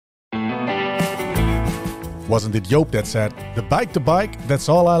Wasn't it Joop that said, the bike, that's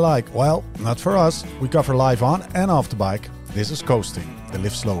all I like? Well, not for us. We cover live on and off the bike. This is Coasting, the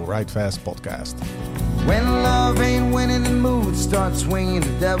Live Slow, Ride Fast podcast. When love ain't winning, the mood starts swinging.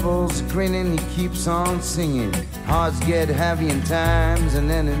 The devil's grinning, he keeps on singing. Hearts get heavy and time's an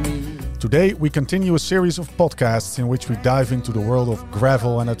enemy. Today we continue a series of podcasts in which we dive into the world of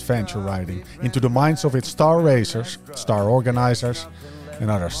gravel and adventure riding, into the minds of its star racers, star organizers, and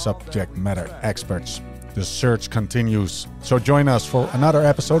other subject matter experts. The search continues, so join us for another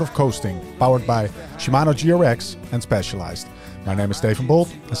episode of Coasting, powered by Shimano GRX and Specialized. My name is Steven Bolt,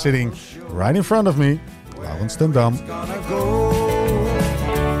 and sitting right in front of me, Laurens ten Dam. A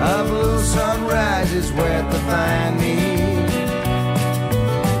blue sunrise is where to find me,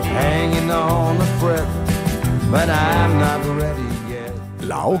 hanging on the breath, but I'm not ready yet.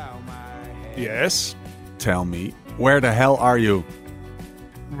 Lau? Yes. Tell me, where the hell are you?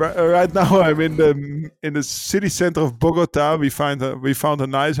 Right now I'm in the city center of Bogota. We found a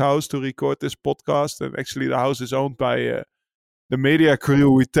nice house to record this podcast, and actually the house is owned by the media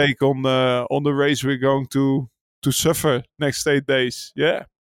crew we take on the race we're going to suffer next 8 days. Yeah,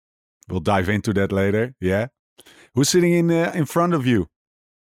 we'll dive into that later. Yeah, who's sitting in front of you?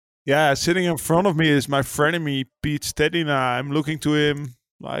 Yeah, sitting in front of me is my frenemy Pete Stetina. I'm looking to him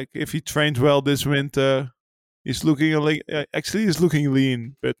like if he trained well this winter. He's looking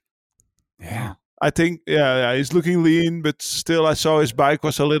lean, but yeah, I think he's looking lean, but still I saw his bike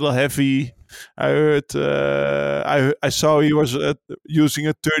was a little heavy. I heard I saw he was using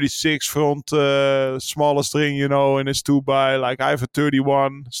a 36 front smallest ring, in his 2x. Like I have a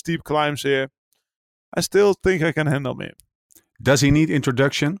 31, steep climbs here. I still think I can handle him. Does he need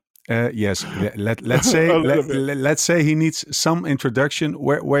introduction? Yes. Let's say he needs some introduction.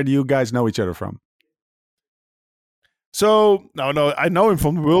 Where do you guys know each other from? So, no, I know him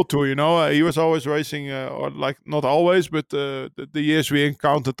from the World Tour, He was always racing, or like not always, but the years we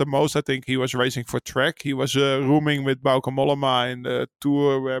encountered the most, I think he was racing for Trek. He was rooming with Bauke Mollema in the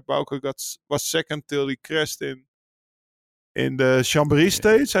Tour where Bauke was second till he crashed in the Chambéry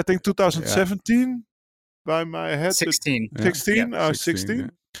stage, I think 2017, by my head. 16. 16? Yeah. 16. Yeah.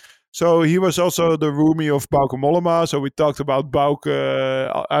 So he was also the roomie of Bauke Mollema, so we talked about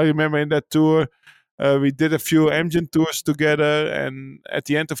Bauke. I remember in that tour, we did a few engine tours together, and at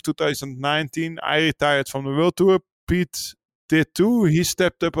the end of 2019, I retired from the World Tour. Pete did too. He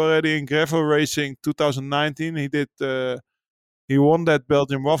stepped up already in gravel racing 2019. He won that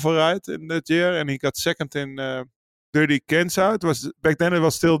Belgian waffle ride in that year, and he got second in Dirty Kenza. Back then it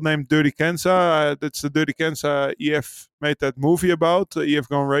was still named Dirty Kenza. That's the Dirty Kenza EF made that movie about. EF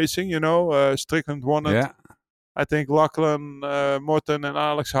Gone Racing, Strickland won it. Yeah. I think Lachlan, Morten, and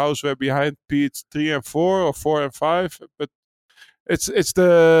Alex House were behind Pete 3 and 4 or 4 and 5. But it's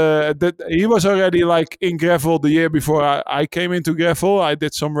he was already like in gravel the year before I came into gravel. I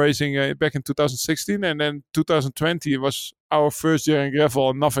did some racing back in 2016, and then 2020 was our first year in gravel,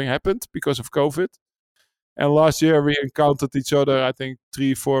 and nothing happened because of COVID. And last year we encountered each other, I think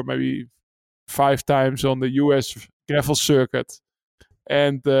 3, 4, maybe 5 times on the US gravel circuit.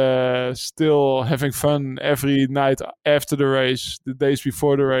 And still having fun every night after the race, the days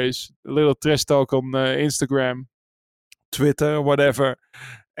before the race, a little trash talk on Instagram, Twitter, whatever.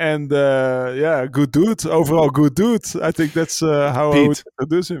 And good dude. Overall, good dude. I think that's how Pete. I would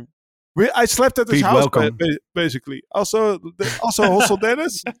introduce him. I slept at his Pete, house, basically. Also Hossel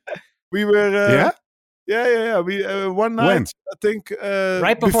Dennis. We were... Yeah. We one night, when? I think...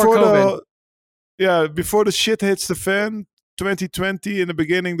 right before COVID. Before the shit hits the fan, 2020 in the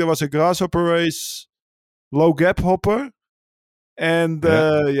beginning there was a grasshopper race, low gap hopper, and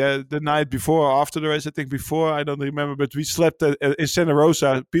the night before or after the race, I think before, I don't remember, but we slept in Santa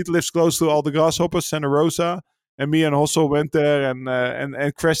Rosa. Pete lives close to all the grasshoppers, Santa Rosa, and me and Hossel went there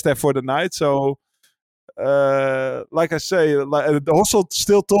and crashed there for the night. So like I say, Hossel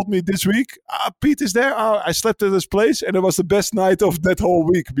still told me this week, Pete is there. I slept at his place, and it was the best night of that whole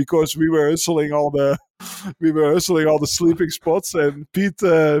week because we were hustling all the sleeping spots, and Pete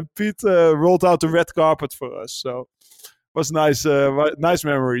rolled out the red carpet for us. So it was nice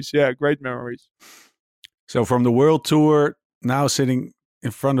memories. Yeah, great memories. So from the World Tour, now sitting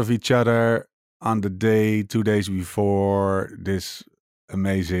in front of each other on the day 2 days before this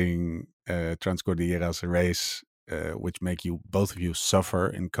amazing Transcordilleras race, which make both of you suffer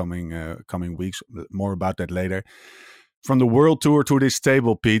in coming weeks. More about that later. From the World Tour to this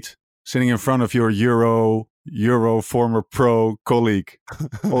table, Pete, sitting in front of your Euro former pro colleague,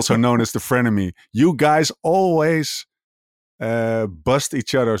 also known as the frenemy. You guys always bust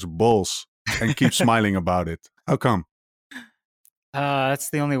each other's balls and keep smiling about it. How come? That's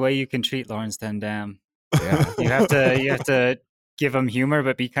the only way you can treat Laurens ten Dam. Yeah. You have to give him humor,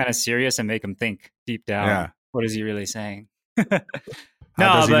 but be kind of serious and make him think deep down. Yeah. What is he really saying? How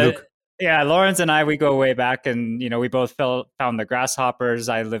does he look? Yeah, Lawrence and I, we go way back, and we both found the grasshoppers.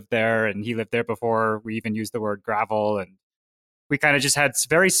 I lived there, and he lived there before we even used the word gravel, and we kind of just had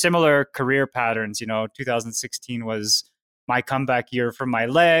very similar career patterns. 2016 was my comeback year for my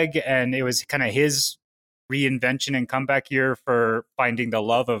leg, and it was kind of his reinvention and comeback year for finding the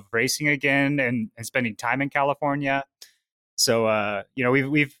love of racing again and spending time in California. So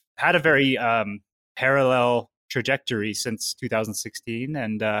we've had a very parallel trajectory since 2016,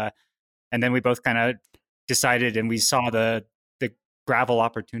 and then we both kind of decided, and we saw the gravel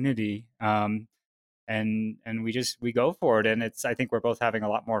opportunity, and we go for it, and I think we're both having a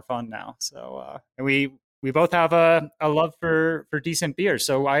lot more fun now. So and we both have a love for decent beer.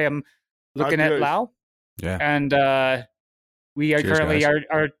 So I am looking at Lao, yeah, and we are currently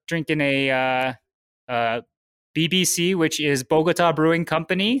are drinking a BBC, which is Bogota Brewing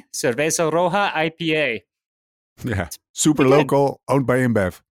Company Cerveza Roja IPA. Yeah, super local, owned by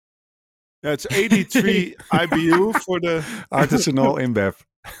InBev. That's 83 IBU for the artisanal InBev.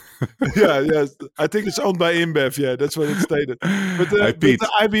 Yes. I think it's owned by InBev. Yeah, that's what it stated. But the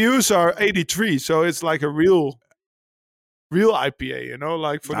IBUs are 83, so it's like a real IPA,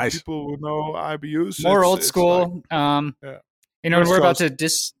 like for the people who know IBUs. More old school. We're about to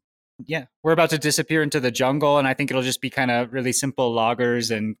we're about to disappear into the jungle, and I think it'll just be kind of really simple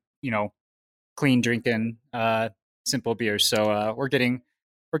lagers and clean drinking, simple beers. So we're getting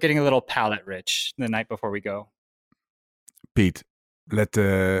a little palate rich the night before we go. Pete, let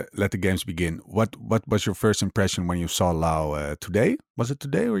the games begin. What was your first impression when you saw Lau today? Was it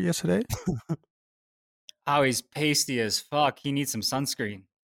today or yesterday? Oh, he's pasty as fuck. He needs some sunscreen.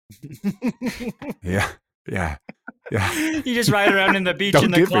 Yeah. You just ride around in the beach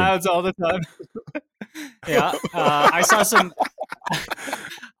in the clouds all the time. Yeah. I saw some.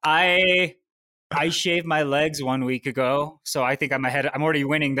 I shaved my legs 1 week ago, so I think I'm ahead. I'm already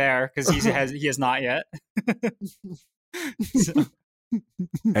winning there because he has not yet. So.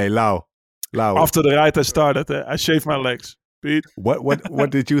 Hey, Lau. After the ride I started, I shaved my legs. Pete, what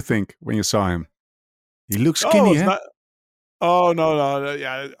did you think when you saw him? He looks skinny, huh? No.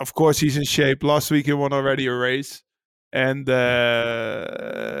 Yeah, of course he's in shape. Last week he won already a race. And,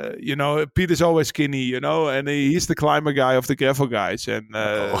 Pete is always skinny, and he's the climber guy of the gravel guys. And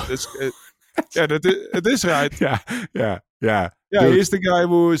it is right. Yeah. He's the guy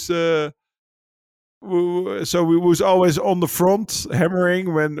who was always on the front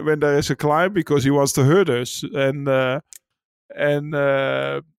hammering when there is a climb because he wants to hurt us. And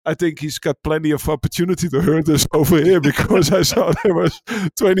I think he's got plenty of opportunity to hurt us over here because I saw there was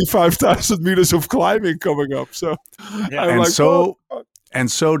 25,000 meters of climbing coming up. So the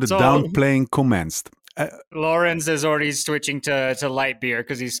downplaying commenced. Lawrence is already switching to light beer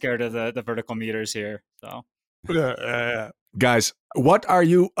because he's scared of the vertical meters here. So yeah. Guys, what are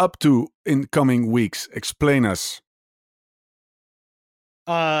you up to in coming weeks? Explain us.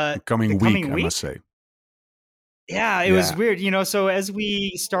 Coming week, I must say. Yeah, it was weird, so as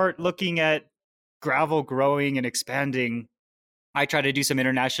we start looking at gravel growing and expanding, I try to do some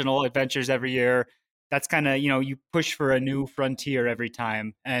international adventures every year. That's kind of, you push for a new frontier every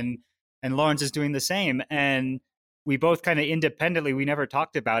time. And Lawrence is doing the same. And we both kind of independently, we never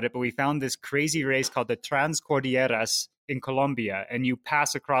talked about it, but we found this crazy race called the Transcordilleras in Colombia. And you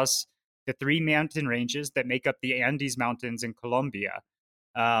pass across the 3 mountain ranges that make up the Andes Mountains in Colombia.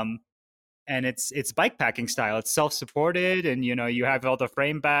 And it's bikepacking style. It's self-supported, and you have all the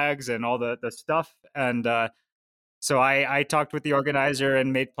frame bags and all the stuff. And so I talked with the organizer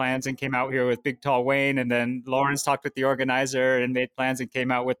and made plans and came out here with Big Tall Wayne. And then Lawrence talked with the organizer and made plans and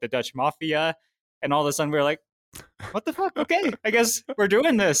came out with the Dutch Mafia. And all of a sudden we were like, what the fuck? Okay, I guess we're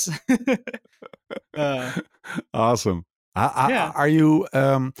doing this. Awesome. Are you?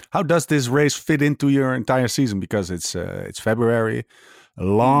 How does this race fit into your entire season? Because it's February.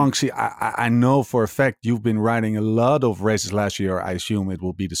 Long season. I know for a fact you've been riding a lot of races last year. I assume it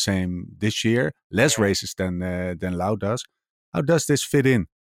will be the same this year. Less races than Lau does. How does this fit in?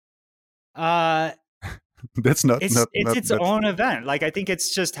 That's not. It's its own event. Like, I think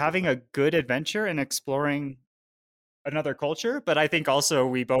it's just having a good adventure and exploring another culture. But I think also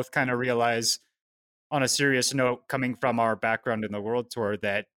we both kind of realize, on a serious note, coming from our background in the world tour,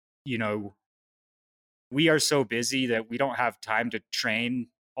 that we are so busy that we don't have time to train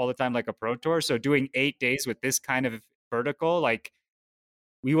all the time like a pro tour. So doing 8 days with this kind of vertical, like,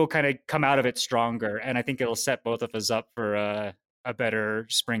 we will kind of come out of it stronger. And I think it'll set both of us up for a better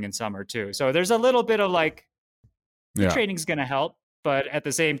spring and summer too. So there's a little bit of like, training's going to help. But at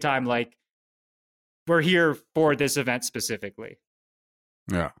the same time, like, we're here for this event specifically.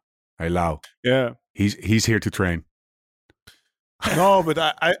 Yeah. Hey, Lau. Yeah. He's here to train. No, but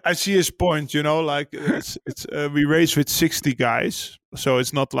I see his point. Like it's we race with 60 guys, so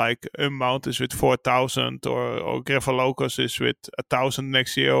it's not like Unbound is with 4,000 or Gravelocos is with 1,000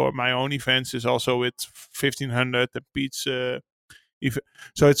 next year, or my own events is also with 1,500. And Pete's so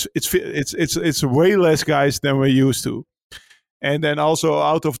it's way less guys than we're used to. And then also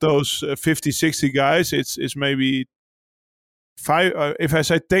out of those 50, 60 guys, it's maybe 5. If I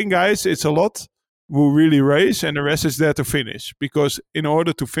say 10 guys, it's a lot who really race, and the rest is there to finish. Because in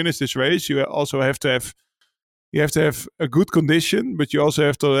order to finish this race, you also have to have a good condition, but you also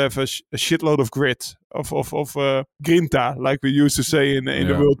have to have a shitload of grit of grinta, like we used to say in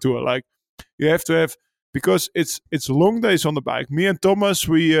the World Tour. Like you have to have, because it's long days on the bike. Me and Thomas,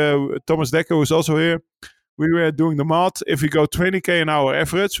 Thomas Dekker, who's also here, we were doing the math. If we go 20k an hour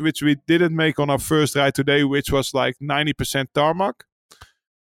average, which we didn't make on our first ride today, which was like 90% tarmac,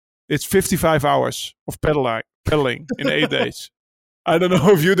 it's 55 hours of pedaling in 8 days. I don't know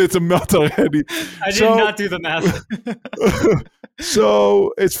if you did the math already. I did not do the math.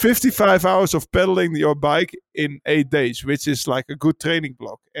 So it's 55 hours of pedaling your bike in 8 days, which is like a good training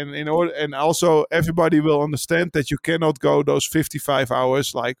block. And also everybody will understand that you cannot go those 55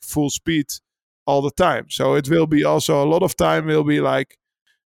 hours like full speed all the time. So it will be also a lot of time will be like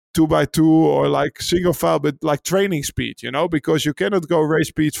 2x2 or like single file, but like training speed, because you cannot go race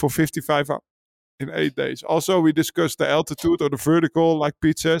speed for 55 hours in 8 days. Also, we discussed the altitude or the vertical, like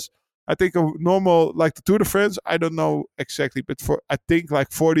Pete says. I think a normal, like the Tour de France, I don't know exactly, but I think like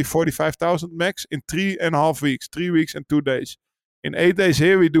 45,000 max in 3.5 weeks, 3 weeks and 2 days. In 8 days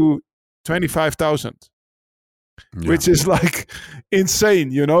here, we do 25,000. Yeah. Which is like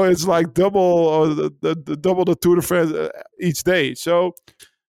insane, It's like double or the double the Tour de France each day. So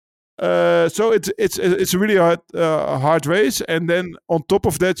it's a really hard race, and then on top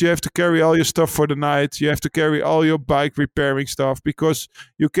of that, you have to carry all your stuff for the night. You have to carry all your bike repairing stuff, because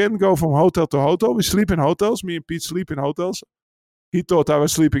you can go from hotel to hotel. We sleep in hotels. Me and Pete sleep in hotels. He thought I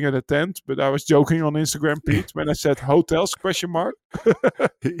was sleeping in a tent, but I was joking on Instagram, Pete, when I said hotels ?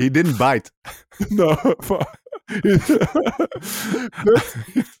 He didn't bite. No.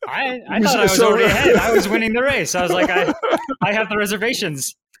 I thought I was already ahead. I was winning the race. I was like, I have the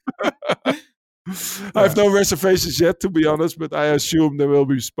reservations. I have no reservations yet, to be honest, but I assume there will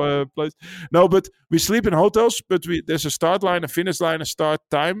be place. No, but we sleep in hotels, but there's a start line, a finish line, a start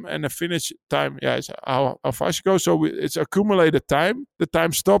time, and a finish time. Yeah, it's how fast you go. So it's accumulated time. The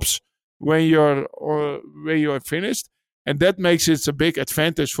time stops when you're finished, and that makes it a big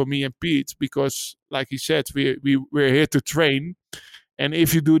advantage for me and Pete, because, like he said, we're here to train. And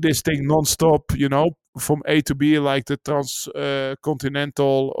if you do this thing non-stop, from A to B, like the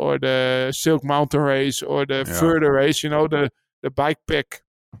Transcontinental or the Silk Mountain race or the further race, the bike pack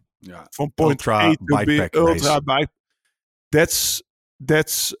from point A to B, ultra race. Bike. That's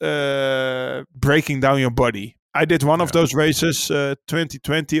breaking down your body. I did one of those races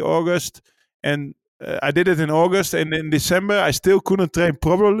 2020 August, and I did it in August, and in December I still couldn't train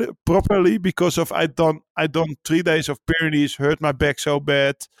properly because of I done 3 days of Pyrenees, hurt my back so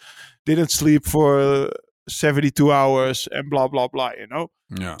bad, didn't sleep for 72 hours, and blah blah blah.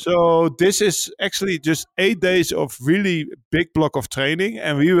 Yeah. So this is actually just 8 days of really big block of training,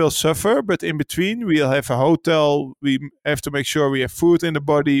 and we will suffer. But in between, we'll have a hotel. We have to make sure we have food in the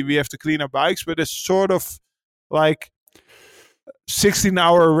body. We have to clean our bikes, but it's sort of like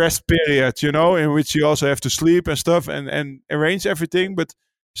 16-hour rest period, in which you also have to sleep and stuff and arrange everything. But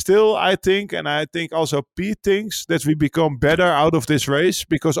still, I think also Pete thinks that we become better out of this race,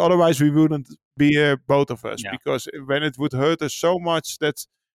 because otherwise we wouldn't be here, both of us. Yeah. Because when it would hurt us so much that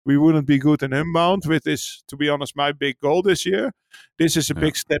we wouldn't be good in Unbound, which is, to be honest, my big goal this year. This is a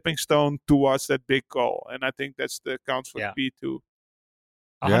big stepping stone towards that big goal. And I think that's the counts for Pete too.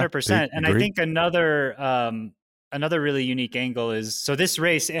 100%. And I think another really unique angle is, so this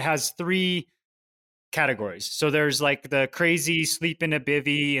race, it has 3 categories. So there's like the crazy sleep in a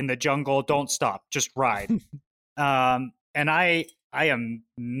bivvy in the jungle, don't stop, just ride. And I am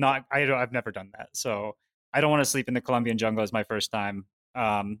not, I've never done that. So I don't want to sleep in the Colombian jungle as my first time.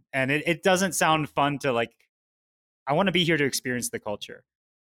 And it doesn't sound fun to like, I want to be here to experience the culture.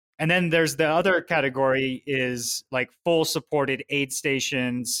 And then there's the other category is like full supported aid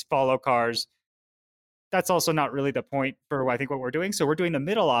stations, follow cars. That's also not really the point for I think what we're doing. So we're doing the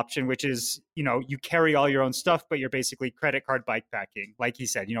middle option, which is, you carry all your own stuff, but you're basically credit card bike packing. Like he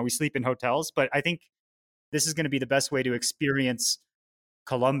said, we sleep in hotels, but I think this is going to be the best way to experience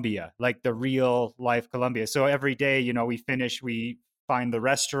Colombia, like the real life Colombia. So every day, we find the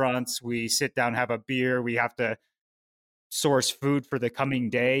restaurants. We sit down, have a beer. We have to source food for the coming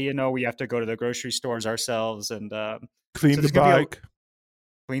day. We have to go to the grocery stores ourselves and clean the bike.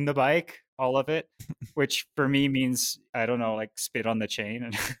 Clean the bike, all of it, which for me means, I don't know, like spit on the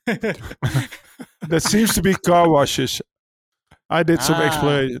chain. That seems to be car washes. I did some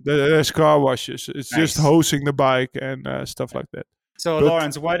exploration. There's car washes. It's just hosing the bike and stuff like that. So,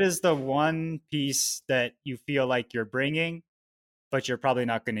 Lawrence, what is the one piece that you feel like you're bringing, but you're probably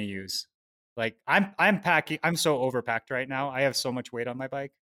not going to use? Like I'm packing. I'm so overpacked right now. I have so much weight on my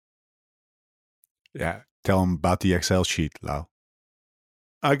bike. Yeah, tell them about the Excel sheet, Lau.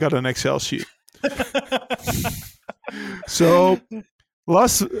 I got an Excel sheet. So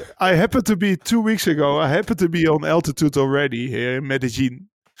I happened to be 2 weeks ago. I happened to be on altitude already here in Medellin,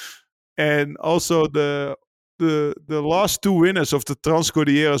 and also the last two winners of the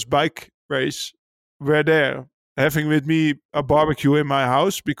Transcordilleras bike race were there, having with me a barbecue in my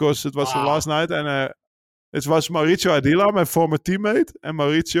house because it was the last night, and it was Mauricio Adila, my former teammate, and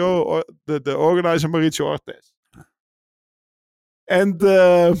Mauricio, the organizer, Mauricio Ortiz. And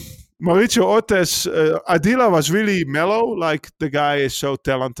Mauricio Ortiz, Adila was really mellow. Like, the guy is so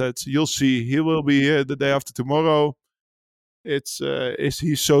talented. You'll see. He will be here the day after tomorrow.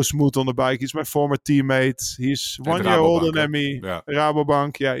 He's so smooth on the bike. He's my former teammate. He's 1 year older than me. Yeah.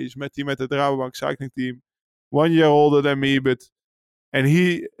 Rabobank. Yeah, he's my teammate at the Rabobank cycling team. 1 year older than me, and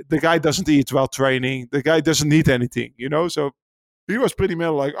the guy doesn't eat while training. The guy doesn't need anything, So he was pretty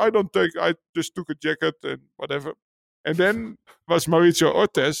mellow. Like, I just took a jacket and whatever. And then was Mauricio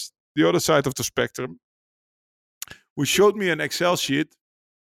Ortiz, the other side of the spectrum, who showed me an Excel sheet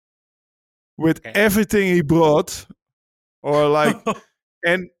with everything he brought,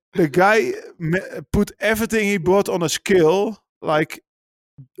 and the guy put everything he brought on a scale, like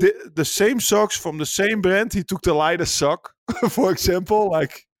the same socks from the same brand. He took the lightest sock, for example,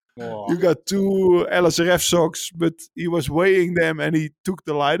 like you got two LSRF socks, but he was weighing them and he took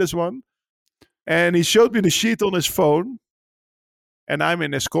the lightest one. And he showed me the sheet on his phone, and I'm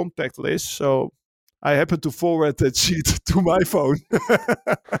in his contact list, so I happened to forward that sheet to my phone.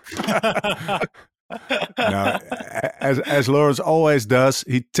 Now, as Lawrence always does,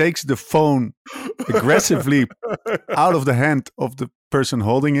 he takes the phone aggressively out of the hand of the person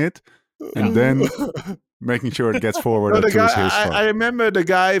holding it, and then making sure it gets forwarded to his phone. I remember the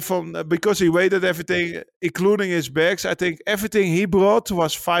guy because he weighted everything, including his bags. I think everything he brought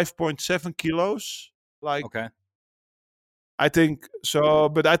was 5.7 kilos. I think so,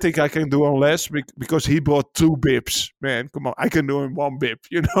 but I think I can do on less because he brought 2 bibs. Man, come on, I can do in 1 bib.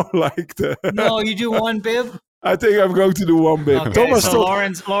 No, you do 1 bib. I think I'm going to do 1 bib. Okay,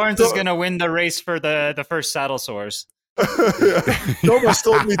 Lawrence is going to win the race for the first saddle sores. Thomas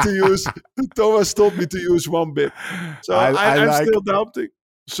told me to use 1 bib, so I'm still doubting.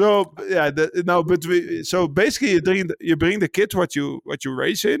 So yeah, so basically you bring the kit what you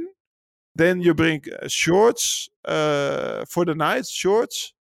race in, then you bring shorts for the night.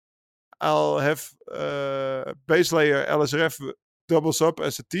 Shorts. I'll have base layer LSRF doubles up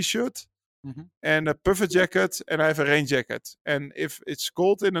as a t-shirt. Mm-hmm. And a puffer jacket, and I have a rain jacket. And if it's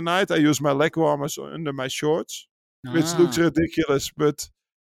cold in the night, I use my leg warmers under my shorts. Which looks ridiculous, but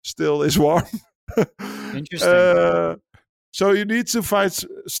still is warm. Interesting. So you need to find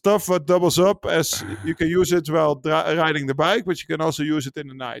stuff that doubles up, as you can use it while riding the bike, but you can also use it in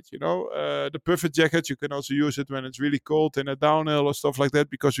the night. The puffer jacket, you can also use it when it's really cold in a downhill or stuff like that,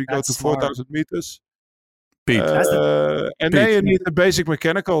 because we go to 4,000 meters. Pete, and then you need the basic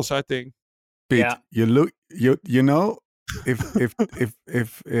mechanicals, I think. Pete,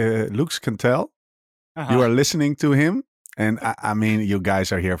 if looks can tell. Uh-huh. You are listening to him, and I mean, you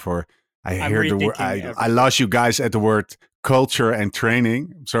guys are here for. I hear the word. I lost you guys at the word culture and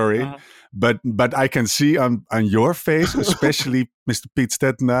training. I'm sorry, but I can see on your face, especially Mr. Pete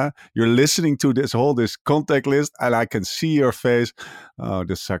Stetina, you're listening to this contact list, and I can see your face. Oh,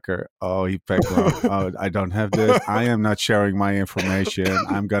 the sucker! Oh, he packed wrong. Oh, I don't have this. I am not sharing my information.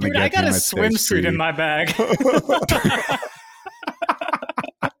 I'm gonna get. I got a swimsuit in my bag.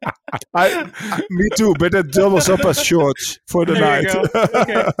 Me too, but that doubles up as shorts for the night.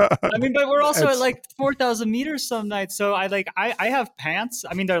 Okay. I mean, but we're also at like 4,000 meters some nights, so I have pants.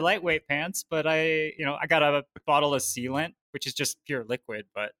 I mean, they're lightweight pants, but I got a bottle of sealant, which is just pure liquid.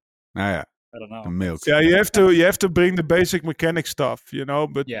 But I don't know. The milk. Yeah, you have to bring the basic mechanic stuff,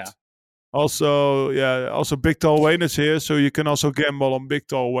 But also Big Tall Wayne is here, so you can also gamble on Big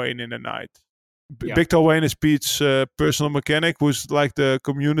Tall Wayne in the night. Big Tall Wayne is Pete's personal mechanic, who's like the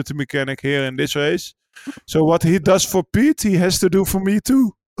community mechanic here in this race. So what he does for Pete, he has to do for me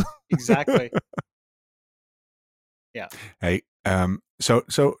too. Exactly. Yeah. Hey,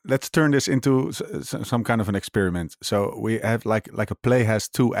 So let's turn this into some kind of an experiment. So we have like a play has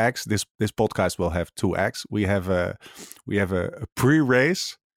 2 acts. This podcast will have 2 acts. We have a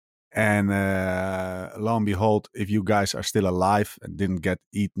pre-race, and lo and behold, if you guys are still alive and didn't get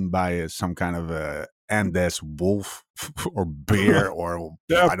eaten by some kind of a Andes wolf or bear or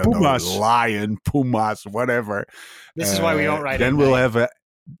I don't pumas. know, lion, pumas, whatever. This is why we don't ride. Then we'll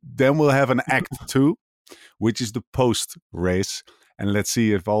have an act 2, which is the post race. And let's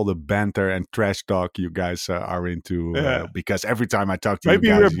see if all the banter and trash talk you guys are into. Because every time I talk to you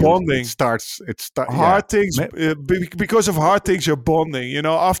guys, we're bonding. It starts. Hard things because of hard things. You're bonding. You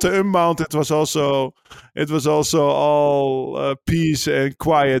know, after Unmount, it was also all peace and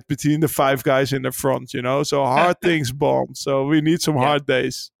quiet between the 5 guys in the front. You know, so hard things bond. So we need some hard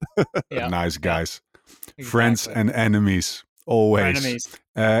days. Nice guys, Exactly. Friends and enemies always.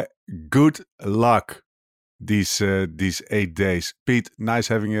 Good luck. These 8 days, Pete. Nice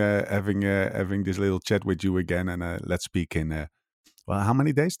having this little chat with you again, and let's speak in how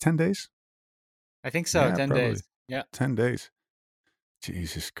many days? 10 days? I think so. 10 probably. days. Yeah, 10 days.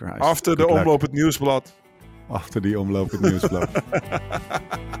 Jesus Christ! After the Omloop het Nieuwsblad. After the Omloop het Nieuwsblad.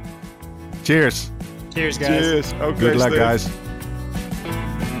 Cheers! Cheers, guys. Cheers. Okay, Good luck, guys.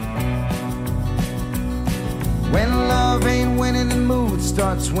 When love ain't winning, the mood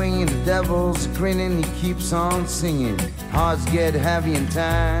starts swinging. The devil's grinning, he keeps on singing. Hearts get heavy and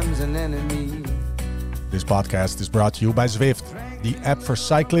time's an enemy. This podcast is brought to you by Zwift, the app for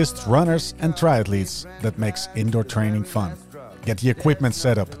cyclists, runners, and triathletes that makes indoor training fun. Get the equipment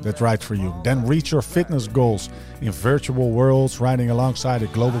set up that's right for you, then reach your fitness goals in virtual worlds riding alongside a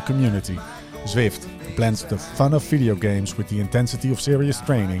global community. Zwift blends the fun of video games with the intensity of serious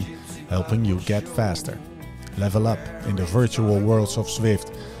training, helping you get faster. Level up in the virtual worlds of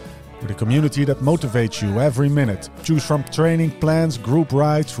Zwift with a community that motivates you every minute. Choose from training plans, group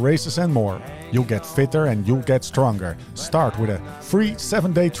rides, races and more. You'll get fitter and you'll get stronger. Start with a free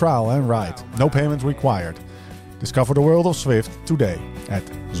 7-day trial and ride. No payment required. Discover the world of Zwift today at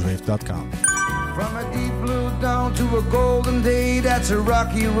Zwift.com. From a deep blue dawn to a golden day, that's a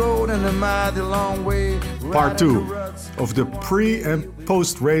rocky road and a mighty long way. Part 2 of the pre- and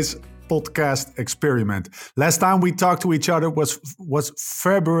post-race podcast experiment. Last time we talked to each other was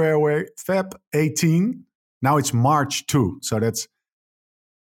Feb 18. Now it's March 2. So that's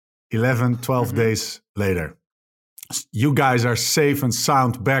 11, 12 days later. You guys are safe and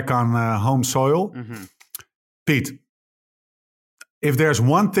sound back on home soil. Pete, if there's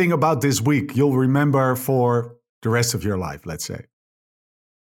one thing about this week you'll remember for the rest of your life, let's say.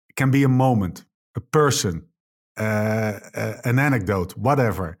 It can be a moment, a person, an anecdote,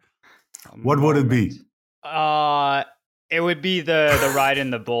 whatever. What would it be? It would be the ride in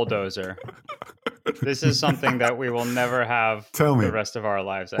the bulldozer. This is something that we will never have the rest of our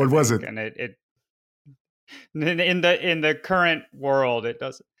lives. What was it? And it in the current world, it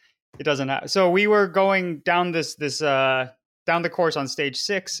doesn't have. So we were going down this down the course on stage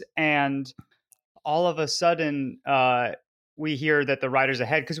 6, and all of a sudden we hear that the rider's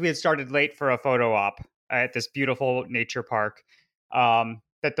ahead, because we had started late for a photo op at this beautiful nature park.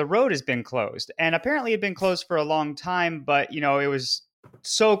 That the road has been closed, and apparently it had been closed for a long time, but it was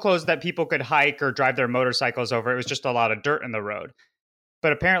so closed that people could hike or drive their motorcycles over. It was just a lot of dirt in the road.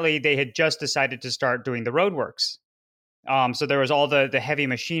 But apparently they had just decided to start doing the roadworks. So there was all the heavy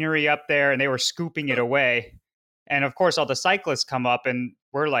machinery up there, and they were scooping it away. And of course, all the cyclists come up, and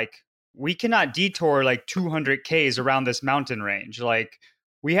we're like, we cannot detour like 200 Ks around this mountain range. Like,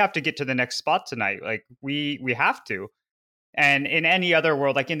 we have to get to the next spot tonight. Like, we have to. And in any other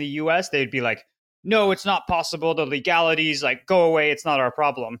world, like in the US, they'd be like, no, it's not possible. The legalities, like, go away. It's not our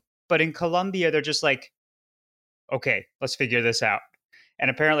problem. But in Colombia, they're just like, okay, let's figure this out.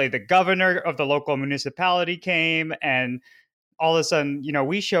 And apparently the governor of the local municipality came, and all of a sudden,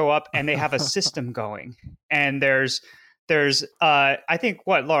 we show up and they have a system going. And there's I think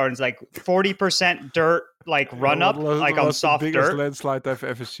what, Lawrence, like 40% dirt, like run up, like on soft dirt. The biggest landslide I've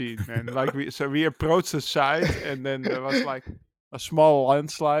ever seen, man. Like we approached the side, and then there was like a small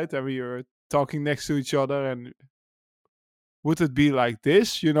landslide, and we were talking next to each other. And would it be like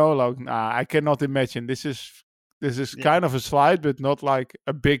this? Like, nah, I cannot imagine. This is kind of a slide, but not like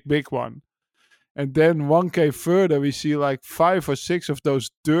a big one. And then 1K further, we see like 5 or 6 of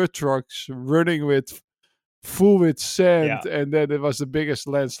those dirt trucks running full with sand, and then it was the biggest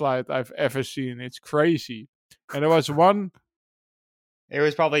landslide I've ever seen. It's crazy. And there was one. It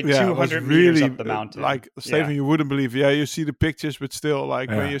was probably 200 meters up the mountain. Like, Stephen, you wouldn't believe. Yeah, you see the pictures, but still, like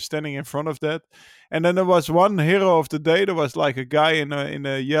when you're standing in front of that. And then there was one hero of the day. There was like a guy in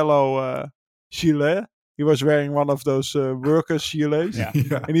a yellow gilet. he was wearing one of those worker gilets,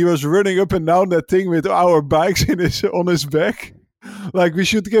 Yeah. and he was running up and down that thing with our bikes on his back. Like we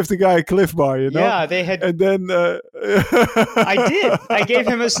should give the guy a Cliff Bar, you know? Yeah, they had. And then I did. I gave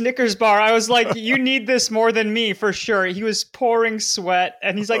him a Snickers bar. I was like, "You need this more than me for sure." He was pouring sweat,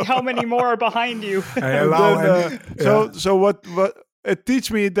 and he's like, "How many more are behind you?" So what it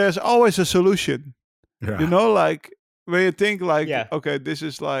teach me? There's always a solution. Yeah. You know, like when you think like, Yeah. okay, this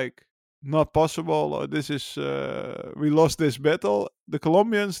is like not possible, or this is we lost this battle. The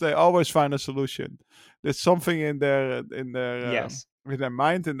Colombians, they always find a solution. There's something in their Yes. with their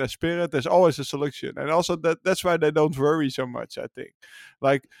mind and their spirit. There's always a solution, and also that's why they don't worry so much. I think,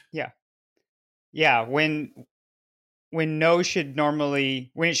 like Yeah. When it should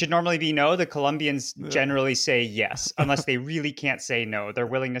normally be no, the Colombians generally say yes, unless they really can't say no. Their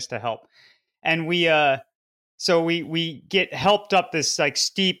willingness to help, and we get helped up this like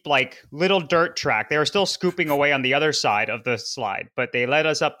steep like little dirt track. They were still scooping away on the other side of the slide, but they led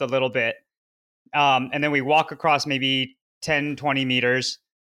us up the little bit, and then we walk across maybe 10, 20 meters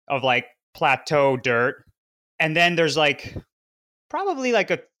of like plateau dirt, and then there's like probably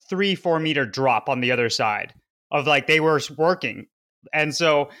like a 3-4 meter drop on the other side of like they were working. And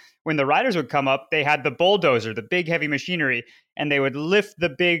so when the riders would come up, they had the bulldozer, the big heavy machinery, and they would lift the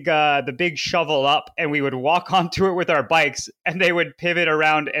big shovel up, and we would walk onto it with our bikes, and they would pivot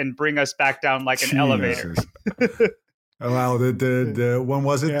around and bring us back down like an elevator. Oh, wow, the when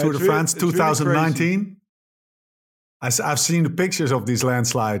was it? Tour de France 2019. I've seen the pictures of this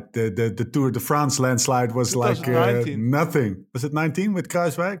landslide. The Tour de France landslide was like nothing. Was it 19 with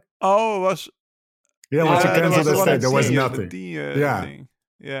Kruiswijk? Oh, it was. Yeah, Yeah, was there cancelled was that one state. at There was sea, nothing. Yeah. Thing.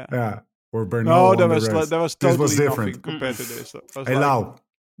 Yeah. Or Bernal. No, on that the was rest. that was This totally was different. nothing compared to this. Hey, Lau.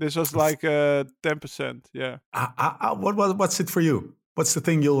 This was like 10%. Yeah. What's it for you? What's the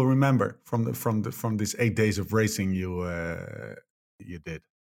thing you'll remember from these 8 days of racing you did?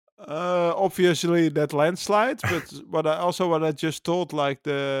 Obviously that landslide, but what I just told, like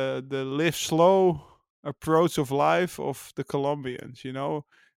the live slow approach of life of the Colombians. You know,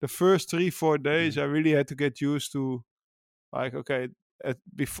 the first 3-4 days, I really had to get used to, like, okay,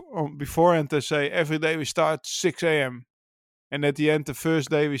 beforehand they say every day we start 6 a.m. And at the end, the first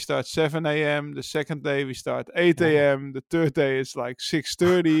day we start 7 a.m. The second day we start 8 a.m. The third day is like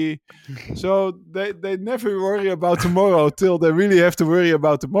 6:30. So they never worry about tomorrow till they really have to worry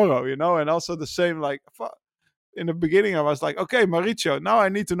about tomorrow, you know. And also the same, like in the beginning, I was like, okay, Mauricio, now I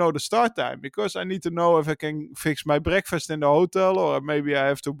need to know the start time, because I need to know if I can fix my breakfast in the hotel, or maybe I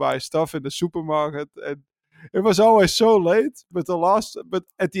have to buy stuff in the supermarket. And it was always so late, but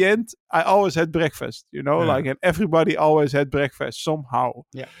at the end, I always had breakfast, you know, like, and everybody always had breakfast somehow.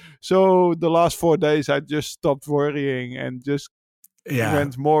 Yeah. So the last 4 days, I just stopped worrying and just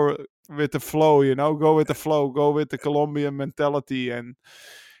went more with the flow, you know, go with the flow, go with the Colombian mentality. And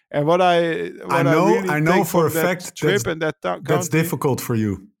what I know for a fact trip and that that's difficult for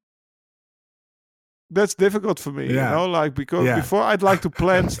you. That's difficult for me, you know, like, because before I'd like to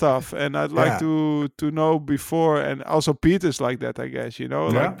plan stuff, and I'd like to know before. And also Peter's like that, I guess, you know,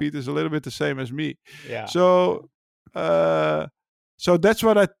 like Peter's a little bit the same as me. Yeah. So that's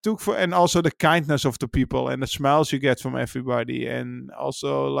what I took for, and also the kindness of the people and the smiles you get from everybody. And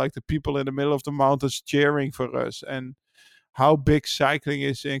also like the people in the middle of the mountains cheering for us, and how big cycling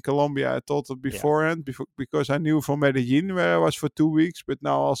is in Colombia. I thought it beforehand, because I knew from Medellin, where I was for 2 weeks, but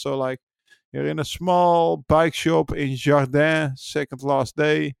now also like, you're in a small bike shop in Jardin, second last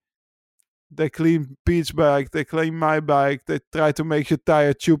day. They clean Pete's bike, they clean my bike, they try to make your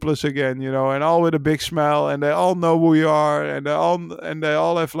tire tubeless again, you know, and all with a big smile, and they all know who you are, and they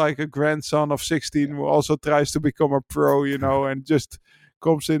all have like a grandson of 16 who also tries to become a pro, you know, and just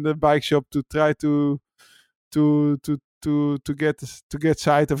comes in the bike shop to try to get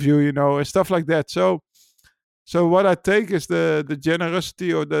sight of you, you know, and stuff like that. So what I take is the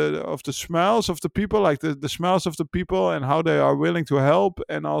generosity of the smiles of the people, like the smiles of the people, and how they are willing to help,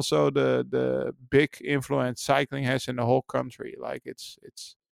 and also the big influence cycling has in the whole country. Like it's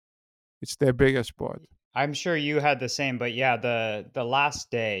their biggest sport. I'm sure you had the same, but yeah, the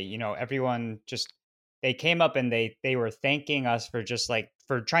last day, you know, everyone just, they came up and they were thanking us for just like,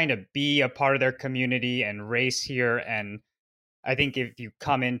 for trying to be a part of their community and race here. And I think if you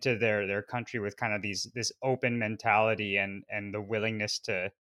come into their country with kind of this open mentality and the willingness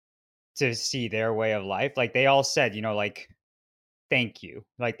to see their way of life, like they all said, you know, like, thank you.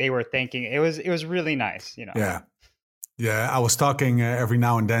 Like they were thanking. It was really nice, you know. Yeah. I was talking every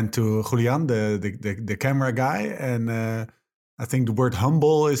now and then to Julian, the camera guy, and I think the word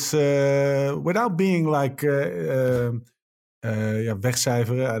humble is without being like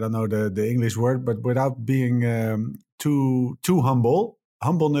wegcijferen. I don't know the English word, but without being too humble.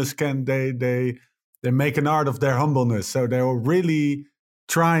 Humbleness they make an art of their humbleness. So they were really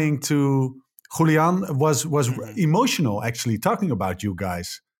trying to. Julian was emotional, actually, talking about you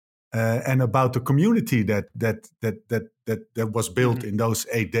guys and about the community that was built in those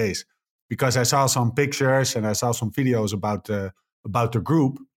 8 days. Because I saw some pictures and I saw some videos about the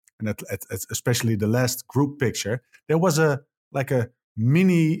group, and especially the last group picture. There was a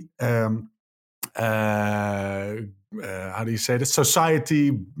mini. How do you say this?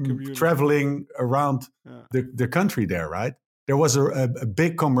 Society community. Traveling around the country there, right? There was a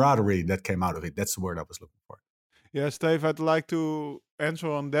big camaraderie that came out of it. That's the word I was looking for. Yeah, Steve, I'd like to answer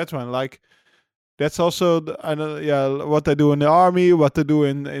on that one. Like, that's also what they do in the army, what they do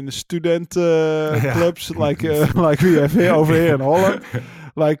in the student clubs, like we have over here in Holland.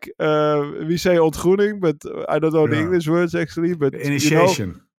 Like we say ontgroening, but I don't know the English words actually. But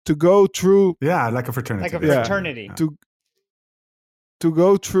initiation. To go through, like a fraternity, to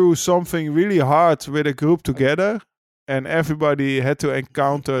go through something really hard with a group together, and everybody had to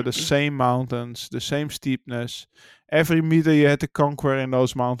encounter the same mountains, the same steepness. Every meter you had to conquer in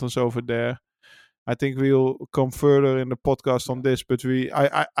those mountains over there. I think we'll come further in the podcast on this, but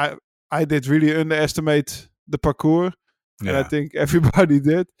I did really underestimate the parkour, and I think everybody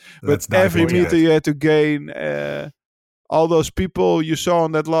did. But every meter you had to gain. All those people you saw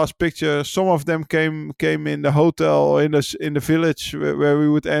in that last picture, some of them came in the hotel or in the village where we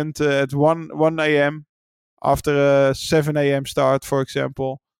would end at 1 a.m. after a 7 a.m. start, for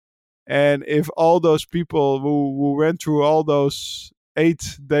example. And if all those people who went through all those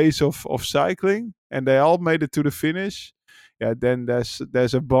 8 days of cycling and they all made it to the finish, then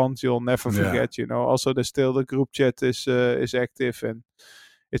there's a bond you'll never forget. Also, there's still the group chat is active, and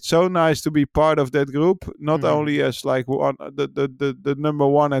it's so nice to be part of that group, not only as like the number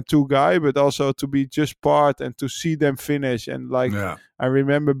 1 and 2 guy, but also to be just part and to see them finish. And I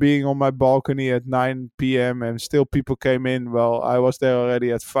remember being on my balcony at 9 p.m. and still people came in. Well, I was there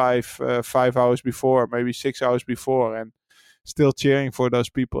already at 5 hours before, maybe 6 hours before, and still cheering for those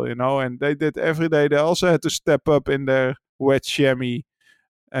people, and they did every day. They also had to step up in their wet chamois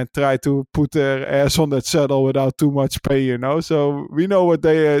and try to put their ass on that saddle without too much pain, So we know what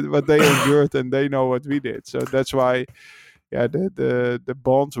they endured, and they know what we did. So that's why, the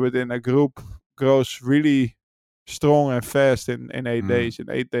bond within a group grows really strong and fast in 8 days. In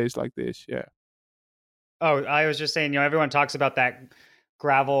 8 days like this, Oh, I was just saying, everyone talks about that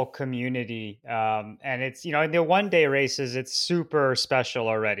gravel community, and it's in the 1 day races, it's super special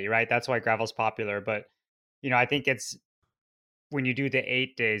already, right? That's why gravel's popular. But I think it's when you do the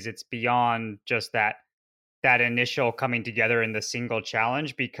 8 days, it's beyond just that initial coming together in the single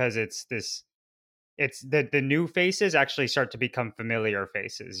challenge, because it's the new faces actually start to become familiar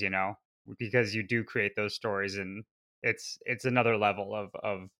faces, because you do create those stories, and it's another level of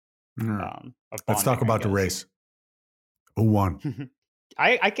Let's talk about the race. Who won?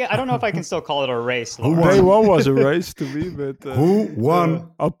 I don't know if I can still call it a race. Day 1 was a race to me, but who won?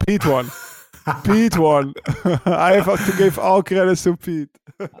 Pete won. Pete won. I have to give all credits to Pete.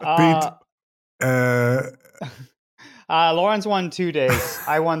 Pete. Lawrence won 2 days.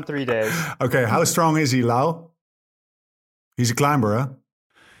 I won 3 days. Okay, how strong is he, Lau? He's a climber, huh?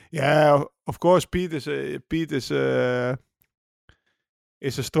 Yeah, of course. Pete is a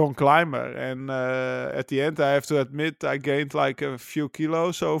strong climber, and at the end, I have to admit, I gained like a few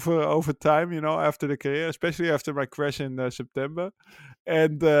kilos over time. After the career, especially after my crash in September,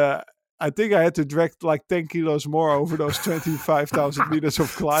 and. I think I had to drag like 10 kilos more over those 25,000 meters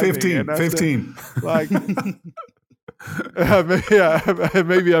of climbing. 15. Like,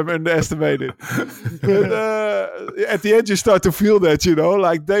 maybe I'm underestimated. But at the end, you start to feel that,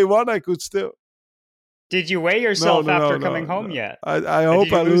 like day 1, I could still. Did you weigh yourself after coming home yet? I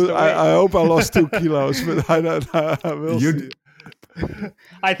hope I lose. I hope I lost 2 kilos, but I don't know. We'll see.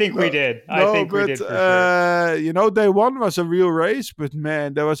 I think we did. We did for sure. Day 1 was a real race, but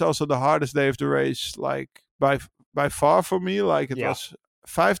man, that was also the hardest day of the race, like by far for me. Like it was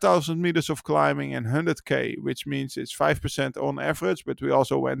 5,000 meters of climbing and 100K, which means it's 5% on average, but we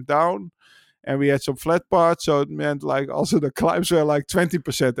also went down and we had some flat parts. So it meant like also the climbs were like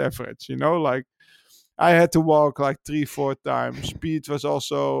 20% average, like I had to walk like 3-4 times. Speed was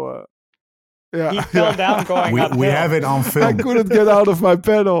also... he fell down going uphill. We have it on film. I couldn't get out of my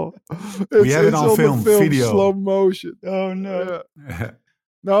pedal. We have it on film, video. Slow motion. Oh no!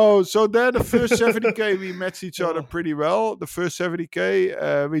 No, so then the first 70K we matched each other pretty well. The first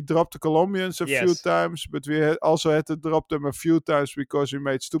 70K we dropped the Colombians a few times, but we also had to drop them a few times because we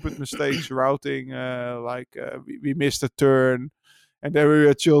made stupid mistakes routing. We missed a turn, and then we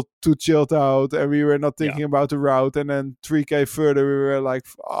were too chilled out, and we were not thinking about the route. And then 3K further, we were like,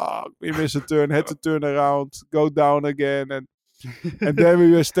 we missed a turn, had to turn around, go down again, and then we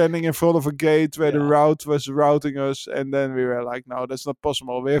were standing in front of a gate where the route was routing us, and then we were like, no, that's not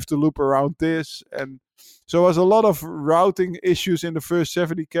possible. We have to loop around this. And so there was a lot of routing issues in the first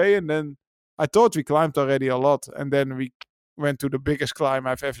 70K, and then I thought we climbed already a lot, and then we went to the biggest climb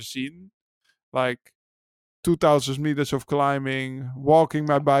I've ever seen, like 2,000 meters of climbing, walking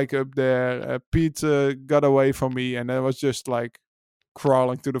my bike up there. Pete got away from me, and it was just like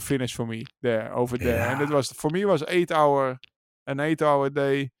crawling to the finish for me over there. And it was, for me, it was an 8-hour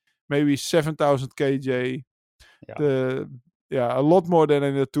day, maybe 7,000 kj. A lot more than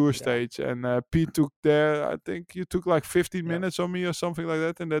in the tour stage. And Pete took there, I think you took like 15 minutes on me or something like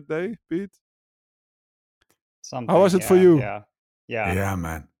that in that day, Pete. How was it for you? Yeah,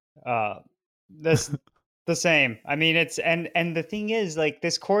 man. This the same. I mean, it's and the thing is, like,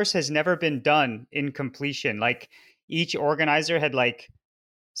 this course has never been done in completion. Like, each organizer had like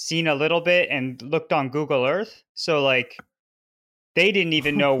seen a little bit and looked on Google Earth, so like they didn't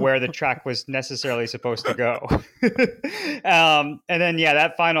even know where the track was necessarily supposed to go. And then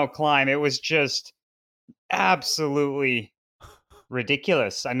that final climb, it was just absolutely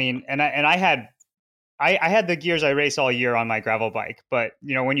ridiculous. I mean, and I had the gears I race all year on my gravel bike, but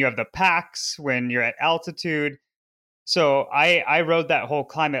when you have the packs, when you're at altitude, so I rode that whole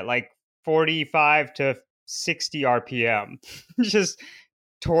climb at like 45 to 60 RPM, just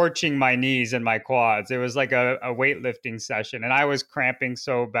torching my knees and my quads. It was like a weightlifting session, and I was cramping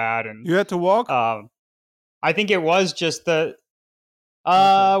so bad. And you had to walk? I think it was just the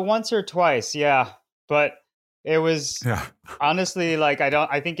once or twice, but it was honestly like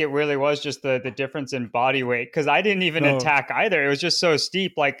I think it really was just the difference in body weight, because I didn't even attack either. It was just so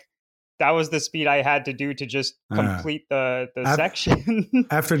steep. Like, that was the speed I had to do to just complete the section.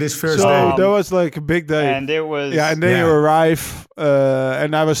 After this first day. So that was like a big day. And it was... and then you arrive,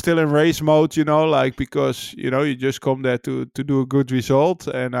 and I was still in race mode, like, because, you just come there to do a good result.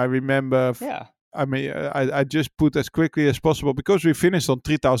 And I remember... I mean, I just put as quickly as possible, because we finished on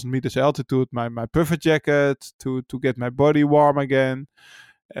 3,000 meters altitude, my puffer jacket to get my body warm again.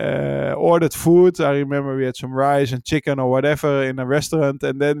 Ordered food. I remember we had some rice and chicken or whatever in a restaurant,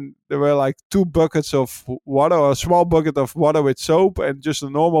 and then there were like 2 buckets of water, or a small bucket of water with soap, and just a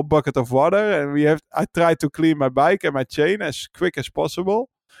normal bucket of water. And I tried to clean my bike and my chain as quick as possible,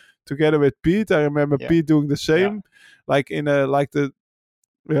 together with Pete. I remember Pete doing the same, like in a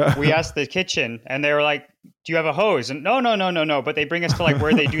we asked the kitchen, and they were like, do you have a hose? And no, but they bring us to like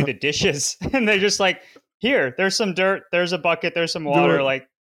where they do the dishes, and they're just like, here, there's some dirt, there's a bucket, there's some water. Like,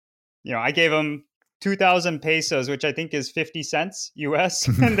 I gave them 2,000 pesos, which I think is 50 cents US,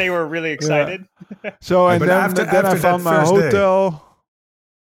 and they were really excited. So, and then I found my hotel.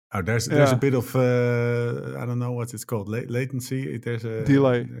 There's a bit of I don't know what it's called, latency. There's a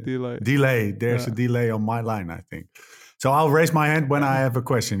delay. There's a delay on my line, I think. So I'll raise my hand when I have a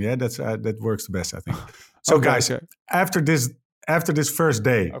question. Yeah, that works the best, I think. So guys, after this first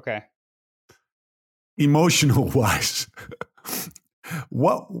day, emotional wise,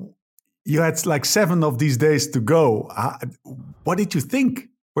 what you had like 7 of these days to go. What did you think?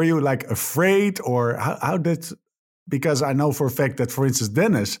 Were you like afraid, or how did? Because I know for a fact that, for instance,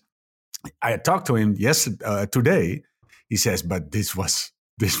 Dennis, I talked to him today. He says, but this was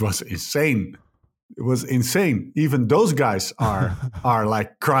insane. It was insane. Even those guys are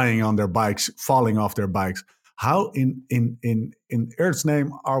like crying on their bikes, falling off their bikes. How in Earth's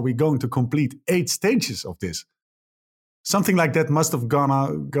name are we going to complete 8 stages of this? Something like that must have gone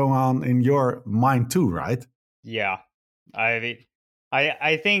on in your mind too, right? Yeah, I mean,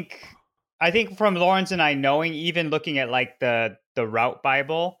 I think from Lawrence and I knowing, even looking at like the route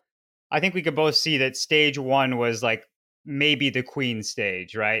Bible, I think we could both see that stage 1 was like maybe the Queen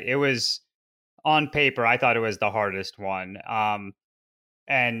stage, right? It was, on paper, I thought it was the hardest one.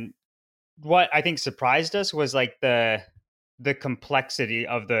 And what I think surprised us was like the complexity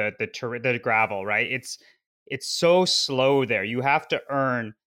of the gravel, right? It's so slow there. You have to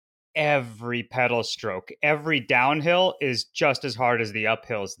earn every pedal stroke. Every downhill is just as hard as the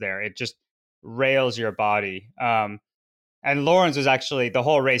uphills there. It just rails your body. And Lawrence was actually the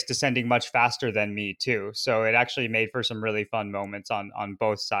whole race descending much faster than me too. So it actually made for some really fun moments on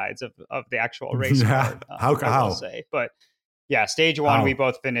both sides of the actual race. How? I will say. But yeah, stage 1, we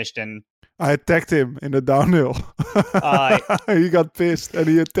both finished in I attacked him in the downhill. He got pissed and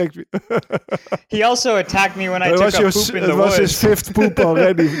he attacked me. He also attacked me when I took a poop in the woods. It was his fifth poop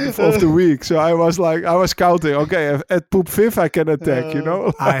already of the week. So I was counting. Okay, at poop fifth I can attack.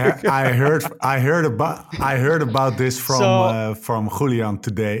 I heard about this from Julian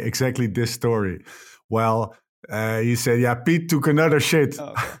today. Exactly this story. Well, he said, "Yeah, Pete took another shit."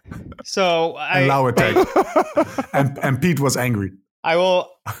 Okay. So and Lau attacked, and Pete was angry. I will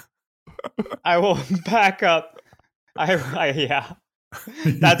back up. Yeah.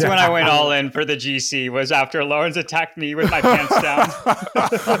 That's when I went all in for the GC, was after Lawrence attacked me with my pants down.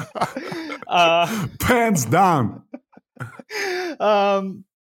 Pants down.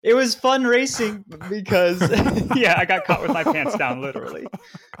 It was fun racing because, I got caught with my pants down, literally.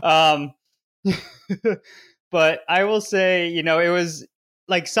 But I will say, it was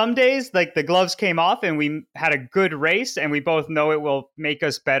like some days, like the gloves came off and we had a good race and we both know it will make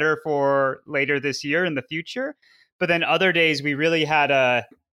us better for later this year in the future. But then other days we really had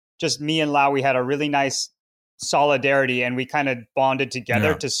just me and Lau, we had a really nice solidarity and we kind of bonded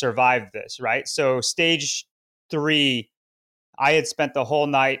together to survive this, right? So stage 3, I had spent the whole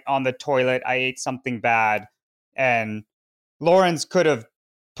night on the toilet. I ate something bad and Lawrence could have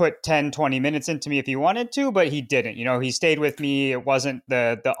put 10, 20 minutes into me if he wanted to, but he didn't. He stayed with me. It wasn't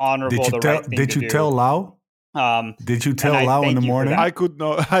the honorable, right thing to do. Did you tell Lau? Did you tell Lau in the morning? I could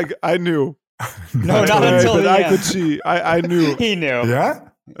know. I knew. No, not until the end. I could see. I knew. He knew. Yeah?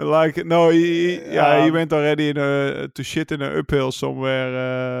 He went already to shit in an uphill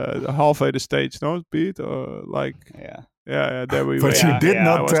somewhere halfway the stage, no, Pete? Or there we were. But you did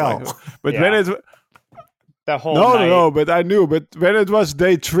not tell. But when it... The whole night. No, but I knew. But when it was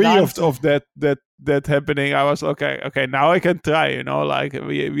day 3 of that happening, I was okay, now I can try,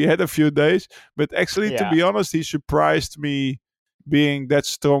 we had a few days. But actually, to be honest, he surprised me being that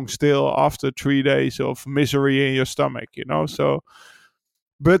strong still after 3 days of misery in your stomach, so...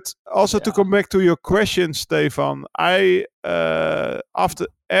 But also to come back to your question, Stefan, I after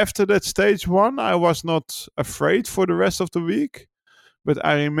that stage 1, I was not afraid for the rest of the week. But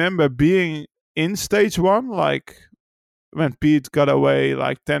I remember being in stage 1, like when Pete got away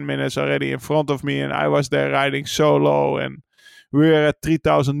like 10 minutes already in front of me and I was there riding solo and we were at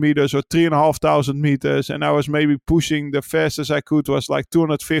 3,000 meters or 3,500 meters and I was maybe pushing the fastest I could was like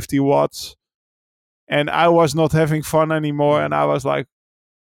 250 watts and I was not having fun anymore and I was like,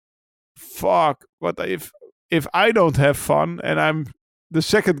 fuck, what if I don't have fun and I'm the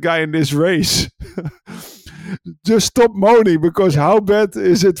second guy in this race? Just stop moaning, because how bad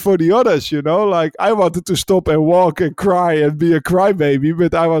is it for the others, Like, I wanted to stop and walk and cry and be a crybaby,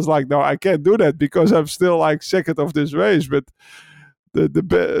 but I was like, no, I can't do that because I'm still like second of this race. But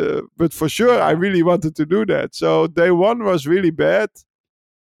but for sure, I really wanted to do that. So day 1 was really bad.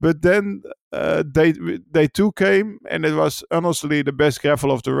 But then day 2 came, and it was honestly the best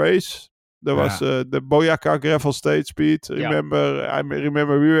gravel of the race. There was the Boyaca gravel stage, Pete. I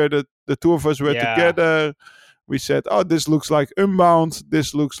remember we were the two of us were together. We said, oh, this looks like Unbound.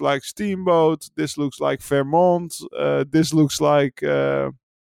 This looks like Steamboat. This looks like Vermont. This looks like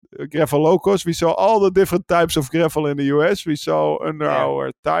gravel locos. We saw all the different types of gravel in the US. We saw under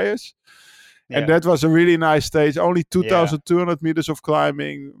our tires. Yeah. And that was a really nice stage. Only 2,200 meters of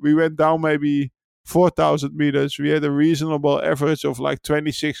climbing. We went down maybe 4,000 meters. We had a reasonable average of like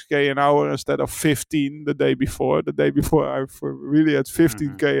 26k an hour instead of 15 the day before. The day before I really had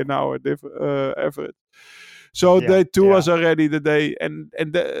 15k an hour average. So day 2 was already the day, and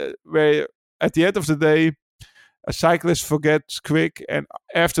where at the end of the day, a cyclist forgets quick, and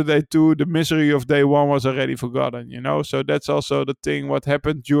after day 2, the misery of day 1 was already forgotten. So that's also the thing what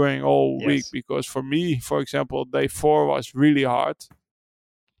happened during all week. Because for me, for example, day 4 was really hard.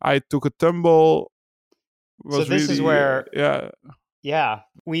 I took a tumble. So this is where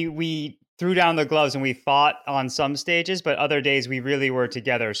we threw down the gloves and we fought on some stages, but other days we really were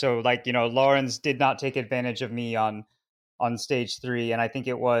together. So like, Lawrence did not take advantage of me on stage 3. And I think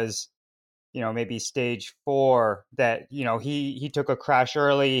it was, maybe stage 4 that, he took a crash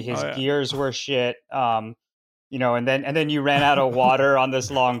early. His gears were shit. And then you ran out of water on this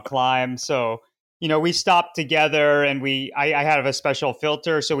long climb. So, we stopped together and I had a special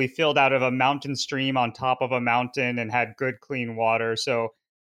filter. So we filled out of a mountain stream on top of a mountain and had good, clean water. So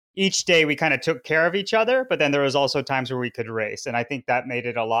each day we kind of took care of each other, but then there was also times where we could race. And I think that made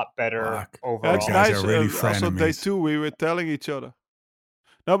it a lot better overall. That's nice. Really also day 2, we were telling each other.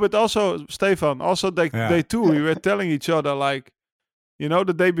 No, but also, Stefan, day 2, we were telling each other, like,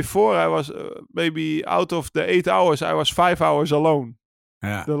 the day before I was maybe out of the 8 hours, I was 5 hours alone.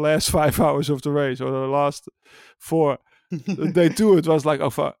 Yeah. The last 5 hours of the race, or the last 4. Day 2, it was like,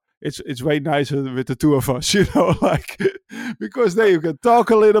 it's way nicer with the two of us, like because then you can talk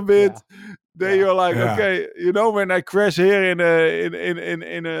a little bit. Then you're like, okay, when I crash here in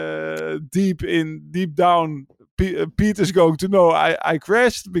a deep down, Peter's going to know I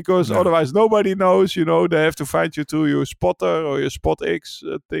crashed, because otherwise nobody knows. They have to find you through your spotter or your Spot X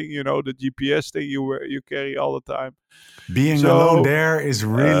thing, the GPS thing you carry all the time. Being alone there is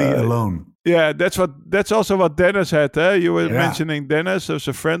really alone. Yeah, that's also what Dennis had. You were mentioning Dennis. There's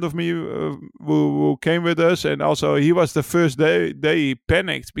a friend of me who came with us, and also he was the first day he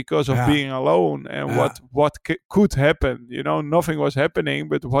panicked because of being alone and what could happen. Nothing was happening,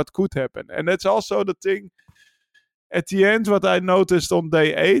 but what could happen. And that's also the thing at the end, what I noticed on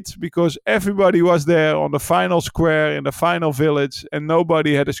day 8, because everybody was there on the final square in the final village, and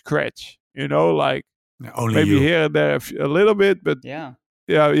nobody had a scratch. Like only maybe you. Here and there a little bit, but yeah,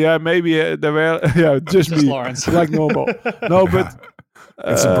 maybe there were just me, Lawrence. like normal. No, but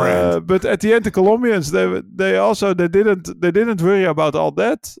it's a brand. But at the end, the Colombians they didn't worry about all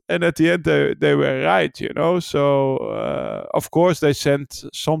that, and at the end they were right, So of course they sent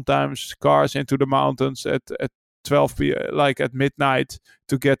sometimes cars into the mountains at 12 p.m. like at midnight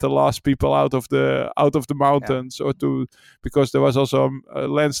to get the last people out of the mountains, or because there was also a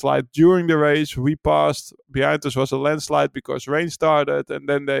landslide during the race. We passed, behind us was a landslide because rain started, and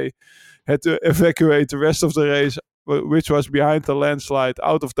then they had to evacuate the rest of the race, which was behind the landslide,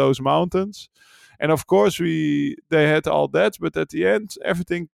 out of those mountains. And of course they had all that, but at the end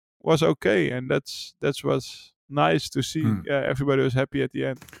everything was okay, and that's was nice to see. Yeah, everybody was happy at the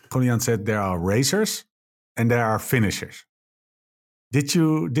end. Julian said there are racers and there are finishers. Did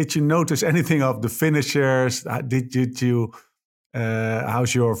you notice anything of the finishers? Did you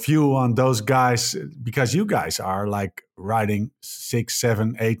how's your view on those guys? Because you guys are like riding 6,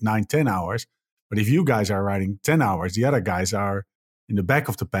 7, 8, 9, 10 hours. But if you guys are riding 10 hours, the other guys are in the back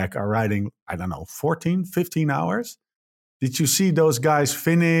of the pack are riding, I don't know, 14, 15 hours. Did you see those guys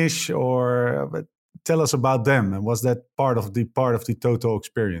finish, or tell us about them? And was that part of the total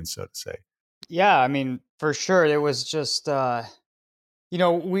experience, so to say? Yeah, I mean, for sure. It was just, we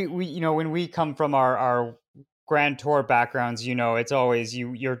when we come from our Grand Tour backgrounds, it's always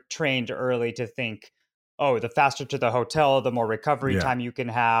you're trained early to think, oh, the faster to the hotel, the more recovery time you can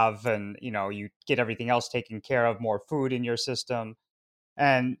have, and you get everything else taken care of, more food in your system.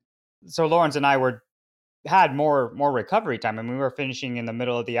 And so Lawrence and I had more recovery time, and we were finishing in the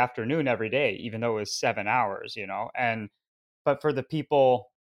middle of the afternoon every day, even though it was 7 hours, but for the people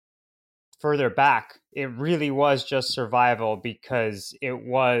further back, it really was just survival, because it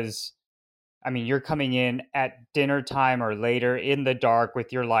was, you're coming in at dinner time or later in the dark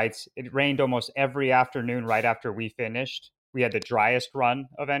with your lights. It rained almost every afternoon right after we finished. We had the driest run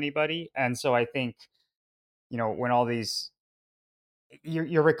of anybody. And so I think, when all these,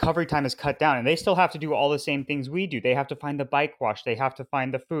 your recovery time is cut down, and they still have to do all the same things we do. They have to find the bike wash. They have to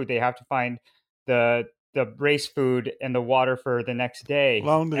find the food. They have to find the race food and the water for the next day.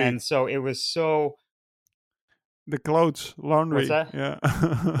 Laundry. And so it was so... The clothes, laundry. What's that? Yeah.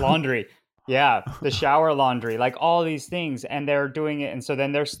 Laundry. Yeah. The shower laundry, like all these things. And they're doing it. And so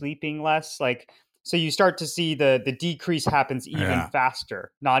then they're sleeping less. So you start to see the decrease happens even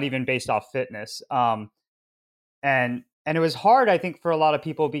faster, not even based off fitness. And it was hard, I think, for a lot of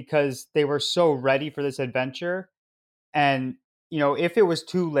people, because they were so ready for this adventure. And, if it was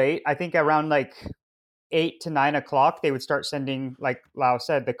too late, I think around 8 to 9 o'clock, they would start sending, like Lau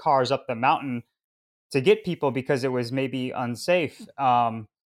said, the cars up the mountain to get people, because it was maybe unsafe. So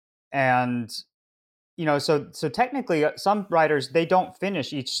technically some riders, they don't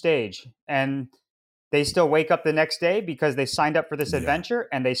finish each stage, and they still wake up the next day because they signed up for this adventure,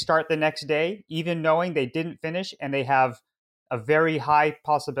 and they start the next day, even knowing they didn't finish, and they have a very high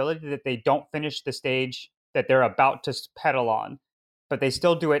possibility that they don't finish the stage that they're about to pedal on. But they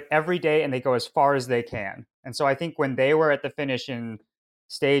still do it every day, and they go as far as they can. And so I think when they were at the finish in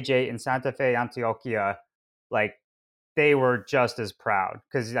stage 8 in Santa Fe, Antioquia, they were just as proud,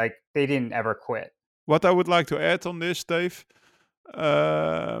 because they didn't ever quit. What I would like to add on this, Dave,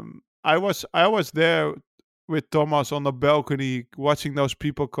 I was there with Thomas on the balcony watching those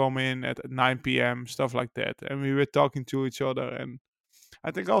people come in at 9 p.m., stuff like that. And we were talking to each other. And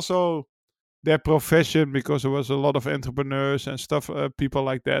I think also their profession, because there was a lot of entrepreneurs and stuff, people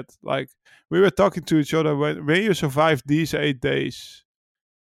like that. We were talking to each other, when you survive these 8 days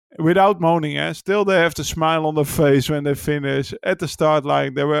without moaning, still they have the smile on their face when they finish at the start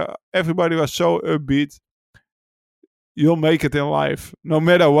line. Everybody was so upbeat. You'll make it in life, no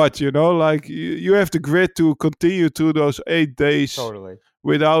matter what, you have the grit to continue through those 8 days. Totally.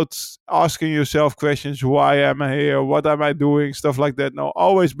 without asking yourself questions. Why am I here? What am I doing? Stuff like that. No,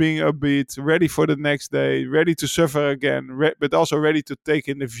 always being upbeat, ready for the next day, ready to suffer again, but also ready to take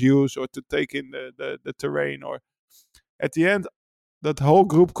in the views or to take in the terrain. Or at the end, that whole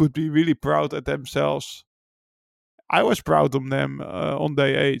group could be really proud at themselves. I was proud of them on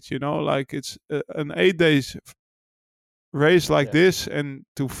day 8. Like it's an 8 days race like this, and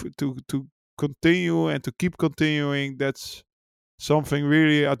to continue and to keep continuing. That's something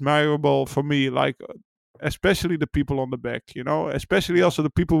really admirable for me. Like especially the people on the back, especially also the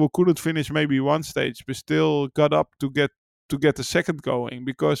people who couldn't finish maybe one stage, but still got up to get the second going,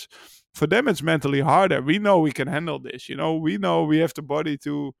 because for them it's mentally harder. We know we can handle this. We know we have the body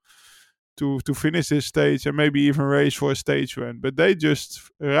to finish this stage and maybe even race for a stage run, but they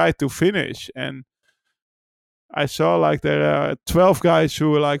just ride to finish. And I saw like there are 12 guys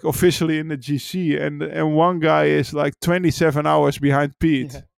who are like officially in the GC, and one guy is like 27 hours behind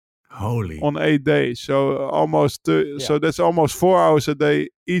Pete. Yeah. Holy. On 8 days. So almost so that's almost 4 hours a day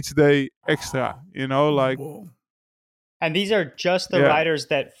each day extra, like. Whoa. And these are just the riders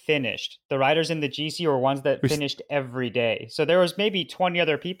that finished. The riders in the GC were ones that finished every day. So there was maybe 20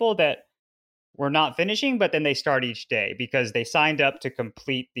 other people that were not finishing, but then they start each day because they signed up to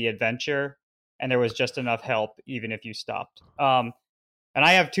complete the adventure, and there was just enough help even if you stopped. And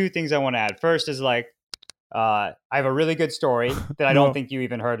I have 2 things I want to add. First is like, I have a really good story that I don't think you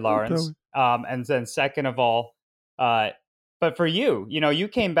even heard, Lawrence. And then second of all, but for you, you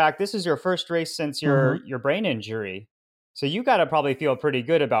came back. This is your first race since your brain injury. So you got to probably feel pretty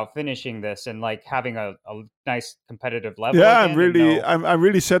good about finishing this and like having a nice competitive level. Yeah, I'm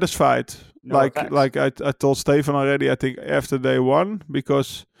really satisfied. Like I told Stefan already, I think after day 1,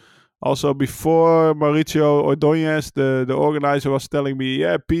 because also before Mauricio Ordóñez, the organizer, was telling me,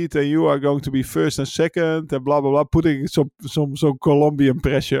 yeah, Pete and you are going to be first and second and blah, blah, blah, putting some Colombian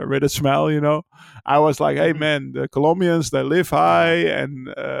pressure with a smile, I was like, hey, man, the Colombians, they live high. And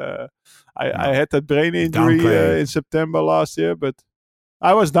I had that brain injury in September last year, but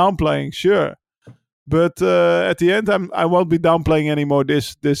I was downplaying, sure. But at the end, I won't be downplaying anymore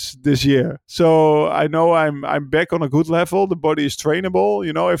this year. So I know I'm back on a good level. The body is trainable.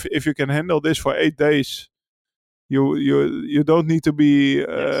 If you can handle this for 8 days, you don't need to be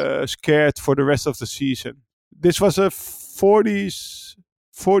scared for the rest of the season. This was a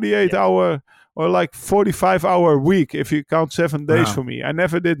 48 hour or like 45 hour week if you count 7 days for me. I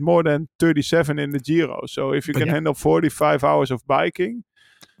never did more than 37 in the Giro. So if you can handle 45 hours of biking.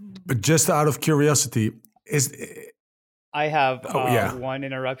 But just out of curiosity, I have one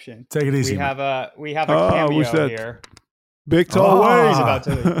interruption. Take it easy. We have a cameo here. Big tall Wayne. He's about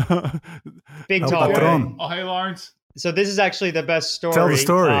to Big tall Wayne. Oh, hey, Lawrence. So this is actually the best story. Tell the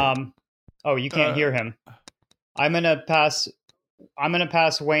story. You can't hear him. I'm gonna pass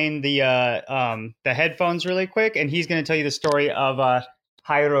Wayne the headphones really quick, and he's gonna tell you the story of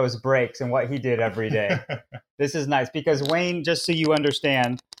Jairo's brakes and what he did every day. This is nice because Wayne, just so you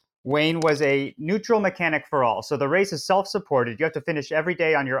understand, Wayne was a neutral mechanic for all. So the race is self-supported. You have to finish every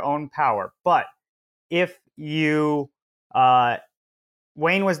day on your own power. But if you,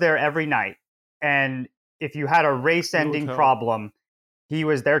 Wayne was there every night. And if you had a race-ending problem, he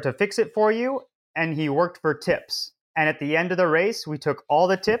was there to fix it for you. And he worked for tips. And at the end of the race, we took all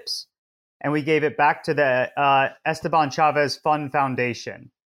the tips and we gave it back to the Esteban Chavez Fund Foundation.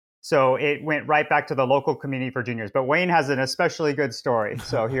 So it went right back to the local community for juniors. But Wayne has an especially good story.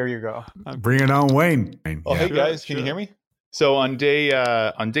 So here you go. Bring it on, Wayne. Oh, hey, guys. Can you hear me? So on day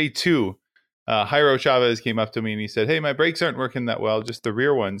 2, Jairo Chavez came up to me and he said, hey, my brakes aren't working that well, just the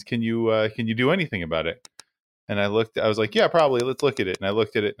rear ones. Can you do anything about it? And I was like, yeah, probably. Let's look at it. And I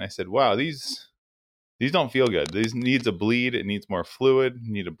looked at it and I said, wow, these don't feel good. These needs a bleed. It needs more fluid.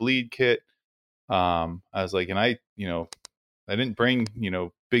 You need a bleed kit. I was like, and I didn't bring,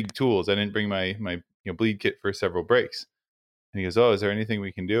 big tools. I didn't bring my bleed kit for several brakes. And he goes, oh, is there anything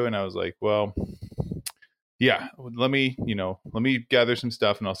we can do? And I was like, well, yeah, let me gather some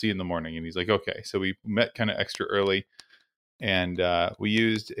stuff and I'll see you in the morning. And he's like, okay. So we met kind of extra early and we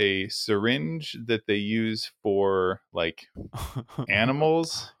used a syringe that they use for like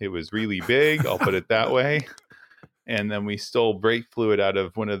animals. It was really big. I'll put it that way. And then we stole brake fluid out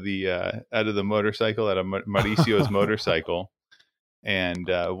of the motorcycle, out of Mauricio's motorcycle. And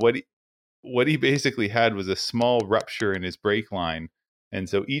what he basically had was a small rupture in his brake line. And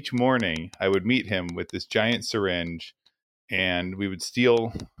so each morning I would meet him with this giant syringe and we would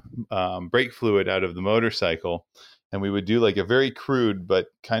steal brake fluid out of the motorcycle. And we would do like a very crude but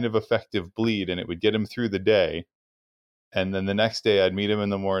kind of effective bleed, and it would get him through the day. And then the next day I'd meet him in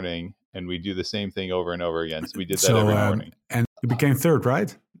the morning and we do the same thing over and over again. So we did that every morning. And He became third,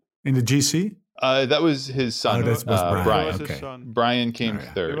 right? In the GC? That was his son. Oh, that was Brian. Brian. That was Okay. his son. Brian came Oh,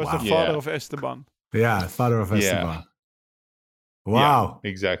 yeah. third. He was the Wow. father of Esteban. Yeah, father of Esteban. Yeah. Wow. Yeah,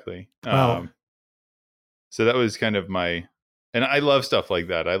 exactly. Well- So that was kind of and I love stuff like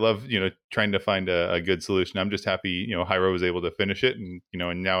that. I love, trying to find a good solution. I'm just happy, Jairo was able to finish it, and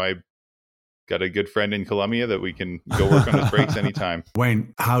and now I got a good friend in Colombia that we can go work on his brakes anytime.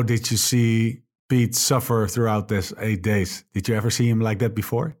 Wayne, how did you see Pete suffer throughout this 8 days? Did you ever see him like that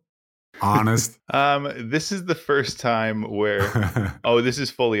before? Honest. This is the first time where, this is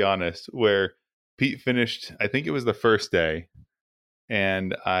fully honest, where Pete finished, I think it was the first day.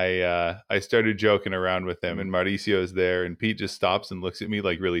 And I started joking around with him, and Mauricio's there, and Pete just stops and looks at me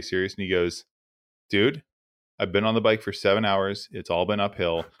like really serious, and he goes, "Dude, I've been on the bike for 7 hours. It's all been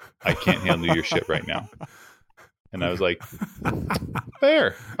uphill. I can't handle your shit right now." And I was like,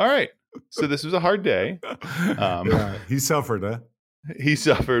 "Fair, all right." So this was a hard day. He suffered, huh? He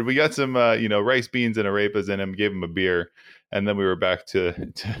suffered. We got some, rice, beans, and arepas in him. Gave him a beer, and then we were back to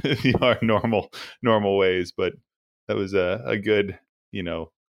our normal ways. But that was a good,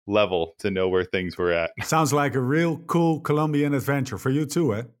 level to know where things were at. Sounds like a real cool Colombian adventure for you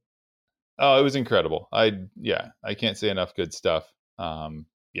too, eh? Oh, it was incredible. I can't say enough good stuff. And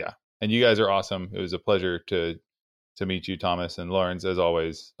you guys are awesome. It was a pleasure to meet you, Thomas, and Lawrence, as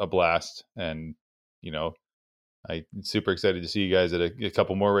always, a blast. And I'm super excited to see you guys at a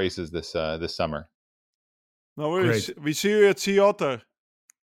couple more races this summer. No worries. We see you at Sea Otter.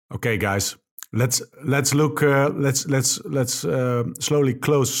 Okay, guys. Let's look. Let's slowly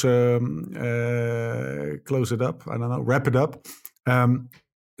close it up. I don't know. Wrap it up.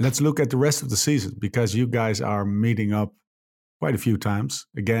 Let's look at the rest of the season, because you guys are meeting up quite a few times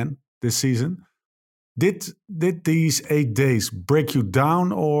again this season. Did these 8 days break you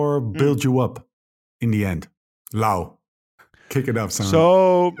down or build you up in the end? Lau, kick it up, son.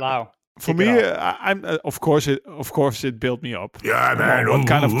 So Lau. For me, I'm of course it built me up. Yeah, man. What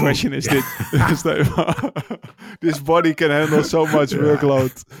kind of question is this? This body can handle so much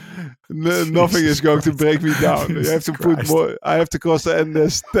workload. Nothing is going to break me down. You have to put more. I have to cross the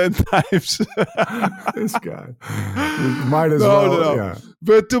Andes 10 times. This guy. Might as well. No. Yeah.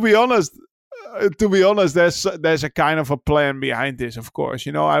 But to be honest, there's a kind of a plan behind this, of course.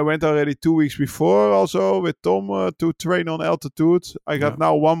 I went already 2 weeks before also with Tom to train on altitude. I got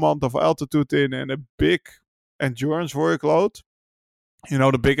now 1 month of altitude in and a big endurance workload.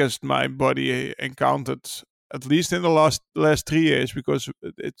 The biggest my body encountered, at least in the last 3 years, because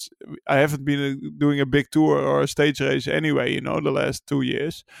I haven't been doing a big tour or a stage race anyway, the last 2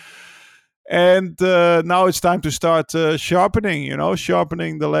 years. And now it's time to start sharpening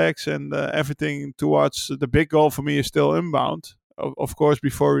the legs and everything towards the big goal for me is still inbound, of course,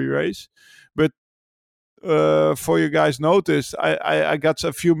 before we race. But for you guys noticed, I got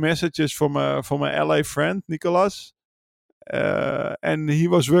a few messages from a LA friend, Nicolas, and he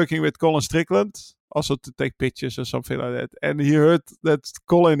was working with Colin Strickland, also to take pictures or something like that. And he heard that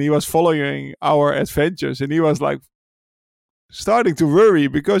Colin, he was following our adventures, and he was like, starting to worry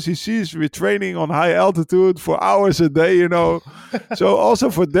because he sees we're training on high altitude for hours a day, So also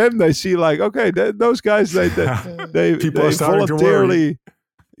for them, they see like, okay, those guys, they People are starting voluntarily,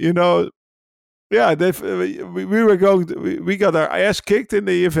 to worry. we got our ass kicked in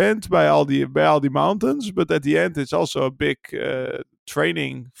the event by all the mountains, but at the end, it's also a big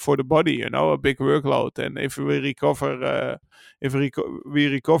training for the body, a big workload. And if we recover, we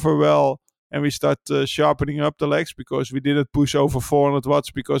recover well, and we start sharpening up the legs, because we didn't push over 400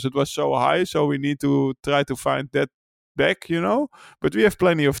 watts because it was so high. So we need to try to find that back, But we have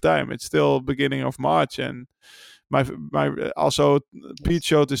plenty of time. It's still beginning of March, and my also Pete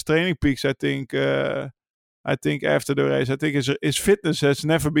showed his training peaks. I think after the race, I think his fitness has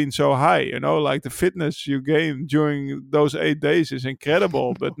never been so high. Like the fitness you gain during those 8 days is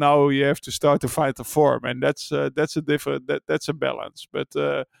incredible. But now you have to start to find the form, and that's a different. That's a balance. But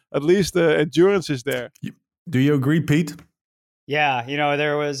at least the endurance is there. Do you agree, Pete? Yeah,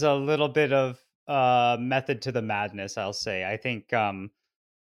 there was a little bit of method to the madness, I'll say. I think, I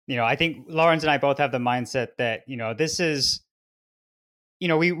think Lawrence and I both have the mindset that, this is,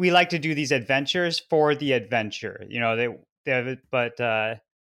 we like to do these adventures for the adventure,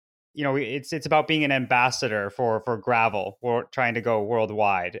 it's about being an ambassador for gravel, or trying to go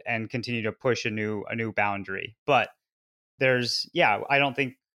worldwide and continue to push a new boundary. But I don't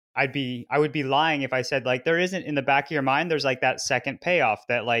think I would be lying if I said like there isn't in the back of your mind, there's like that second payoff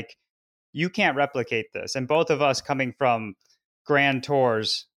that like you can't replicate this. And both of us coming from grand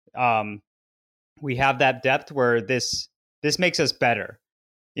tours, we have that depth where this makes us better.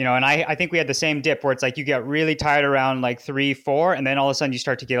 And I think we had the same dip where it's like you get really tired around like 3, 4, and then all of a sudden you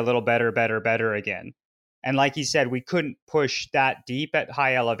start to get a little better again. And like he said, we couldn't push that deep at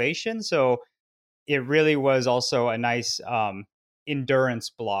high elevation. So it really was also a nice endurance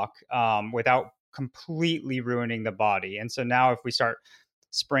block without completely ruining the body. And so now if we start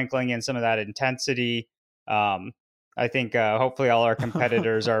sprinkling in some of that intensity, I think hopefully all our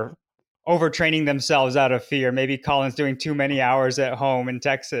competitors are overtraining themselves out of fear. Maybe Colin's doing too many hours at home in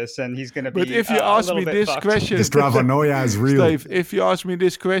Texas and he's going to be But if you ask me this question... This Strava is real. Steve, if you ask me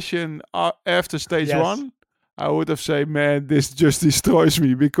this question after stage 1, I would have said, man, this just destroys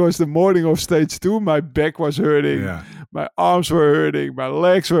me, because the morning of stage 2, my back was hurting, my arms were hurting, my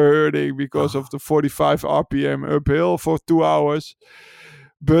legs were hurting because of the 45 RPM uphill for 2 hours.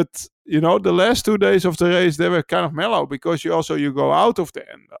 But, the last 2 days of the race, they were kind of mellow, because you go out of the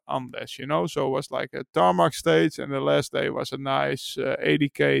Andes, So it was like a tarmac stage, and the last day was a nice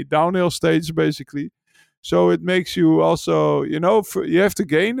 80K downhill stage, basically. So it makes you also, you have to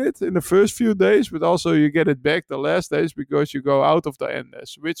gain it in the first few days, but also you get it back the last days because you go out of the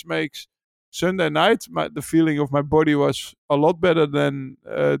Andes, which makes Sunday night, the feeling of my body was a lot better than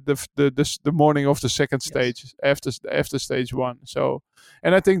the morning of the second stage after stage 1. So,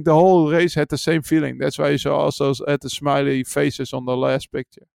 and I think the whole race had the same feeling. That's why you saw also had the smiley faces on the last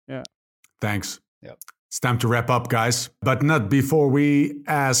picture. Yeah. Thanks. Yep. It's time to wrap up, guys. But not before we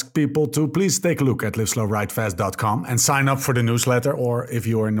ask people to please take a look at liveslowridefast.com and sign up for the newsletter. Or if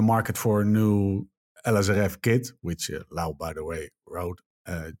you're in the market for a new LSRF kit, which Lau, by the way, wrote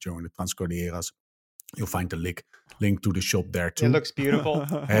during the Transcordilleras, you'll find the link to the shop there too. It looks beautiful.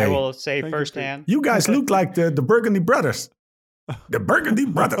 Hey, I will say firsthand. You guys look like the Burgundy brothers. The Burgundy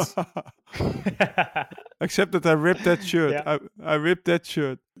brothers. Except that I ripped that shirt. Yeah. I ripped that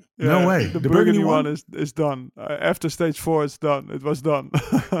shirt. Yeah, no way. The Burgundy one is done. After stage 4, it's done. It was done.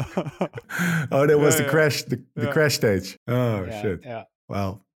 Oh, that was the crash. The crash stage. Oh shit. Yeah.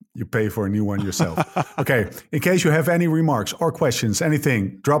 Well, you pay for a new one yourself. Okay. In case you have any remarks or questions,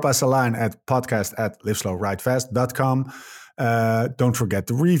 anything, drop us a line at podcast@liveslowridefast.com. Don't forget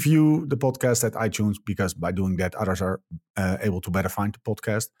to review the podcast at iTunes, because by doing that, others are able to better find the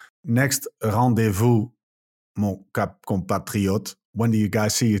podcast. Next rendezvous, mon compatriote. When do you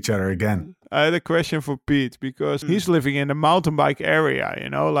guys see each other again? I had a question for Pete, because he's living in the mountain bike area,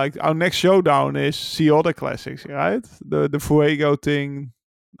 like our next showdown is Sea Otter Classics, right? The Fuego thing,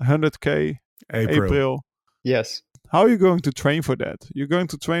 100K, April. Yes. How are you going to train for that? You're going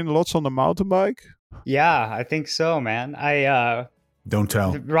to train lots on the mountain bike? Yeah, I think so, man. Don't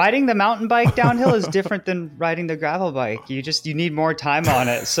tell. Riding the mountain bike downhill is different than riding the gravel bike. You need more time on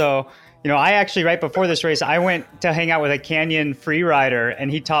it. So, I actually, right before this race, I went to hang out with a Canyon free rider, and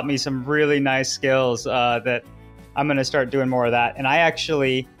he taught me some really nice skills that I'm going to start doing more of that. And I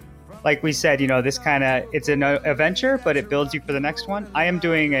actually, like we said, this it's an adventure, but it builds you for the next one. I am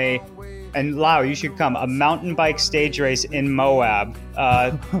doing and Lau, you should come, a mountain bike stage race in Moab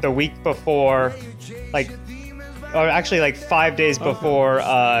the week before, or actually 5 days before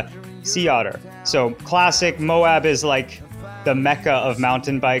Sea Otter. So classic Moab is like the mecca of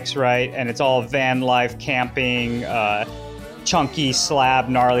mountain bikes, right? And it's all van life, camping, chunky slab,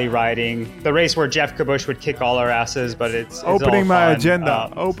 gnarly riding. The race where Jeff Kabush would kick all our asses, but it's opening all my fun.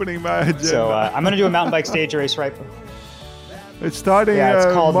 agenda. Opening my agenda. So I'm going to do a mountain bike stage race right. It's starting it's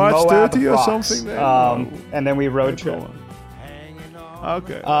called March Moab 30 or Rocks. something. And then we road trip.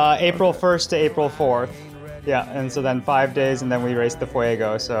 Okay. April 1st to April 4th. Yeah, and so then 5 days, and then we race the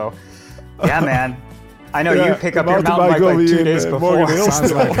Fuego. So, yeah, man. I know you pick up your mountain bike like 2 days before.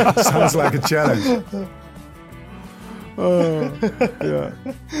 Sounds like a challenge. Yeah.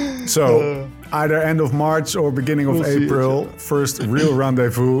 So, either end of March or beginning of April, first real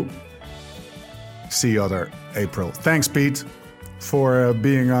rendezvous. Sea Otter, April. Thanks, Pete, for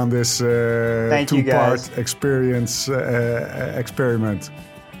being on this two-part experiment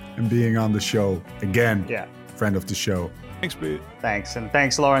and being on the show again. Yeah. Friend of the show. Thanks, Pete. Thanks. And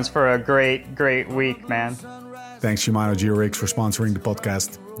thanks, Lawrence, for a great week, man. Thanks, Shimano GRX, for sponsoring the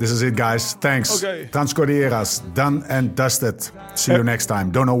podcast. This is it, guys. Thanks. Okay. Transcordilleras, done and dusted. See you next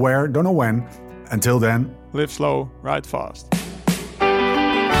time. Don't know where, don't know when. Until then, live slow, ride fast.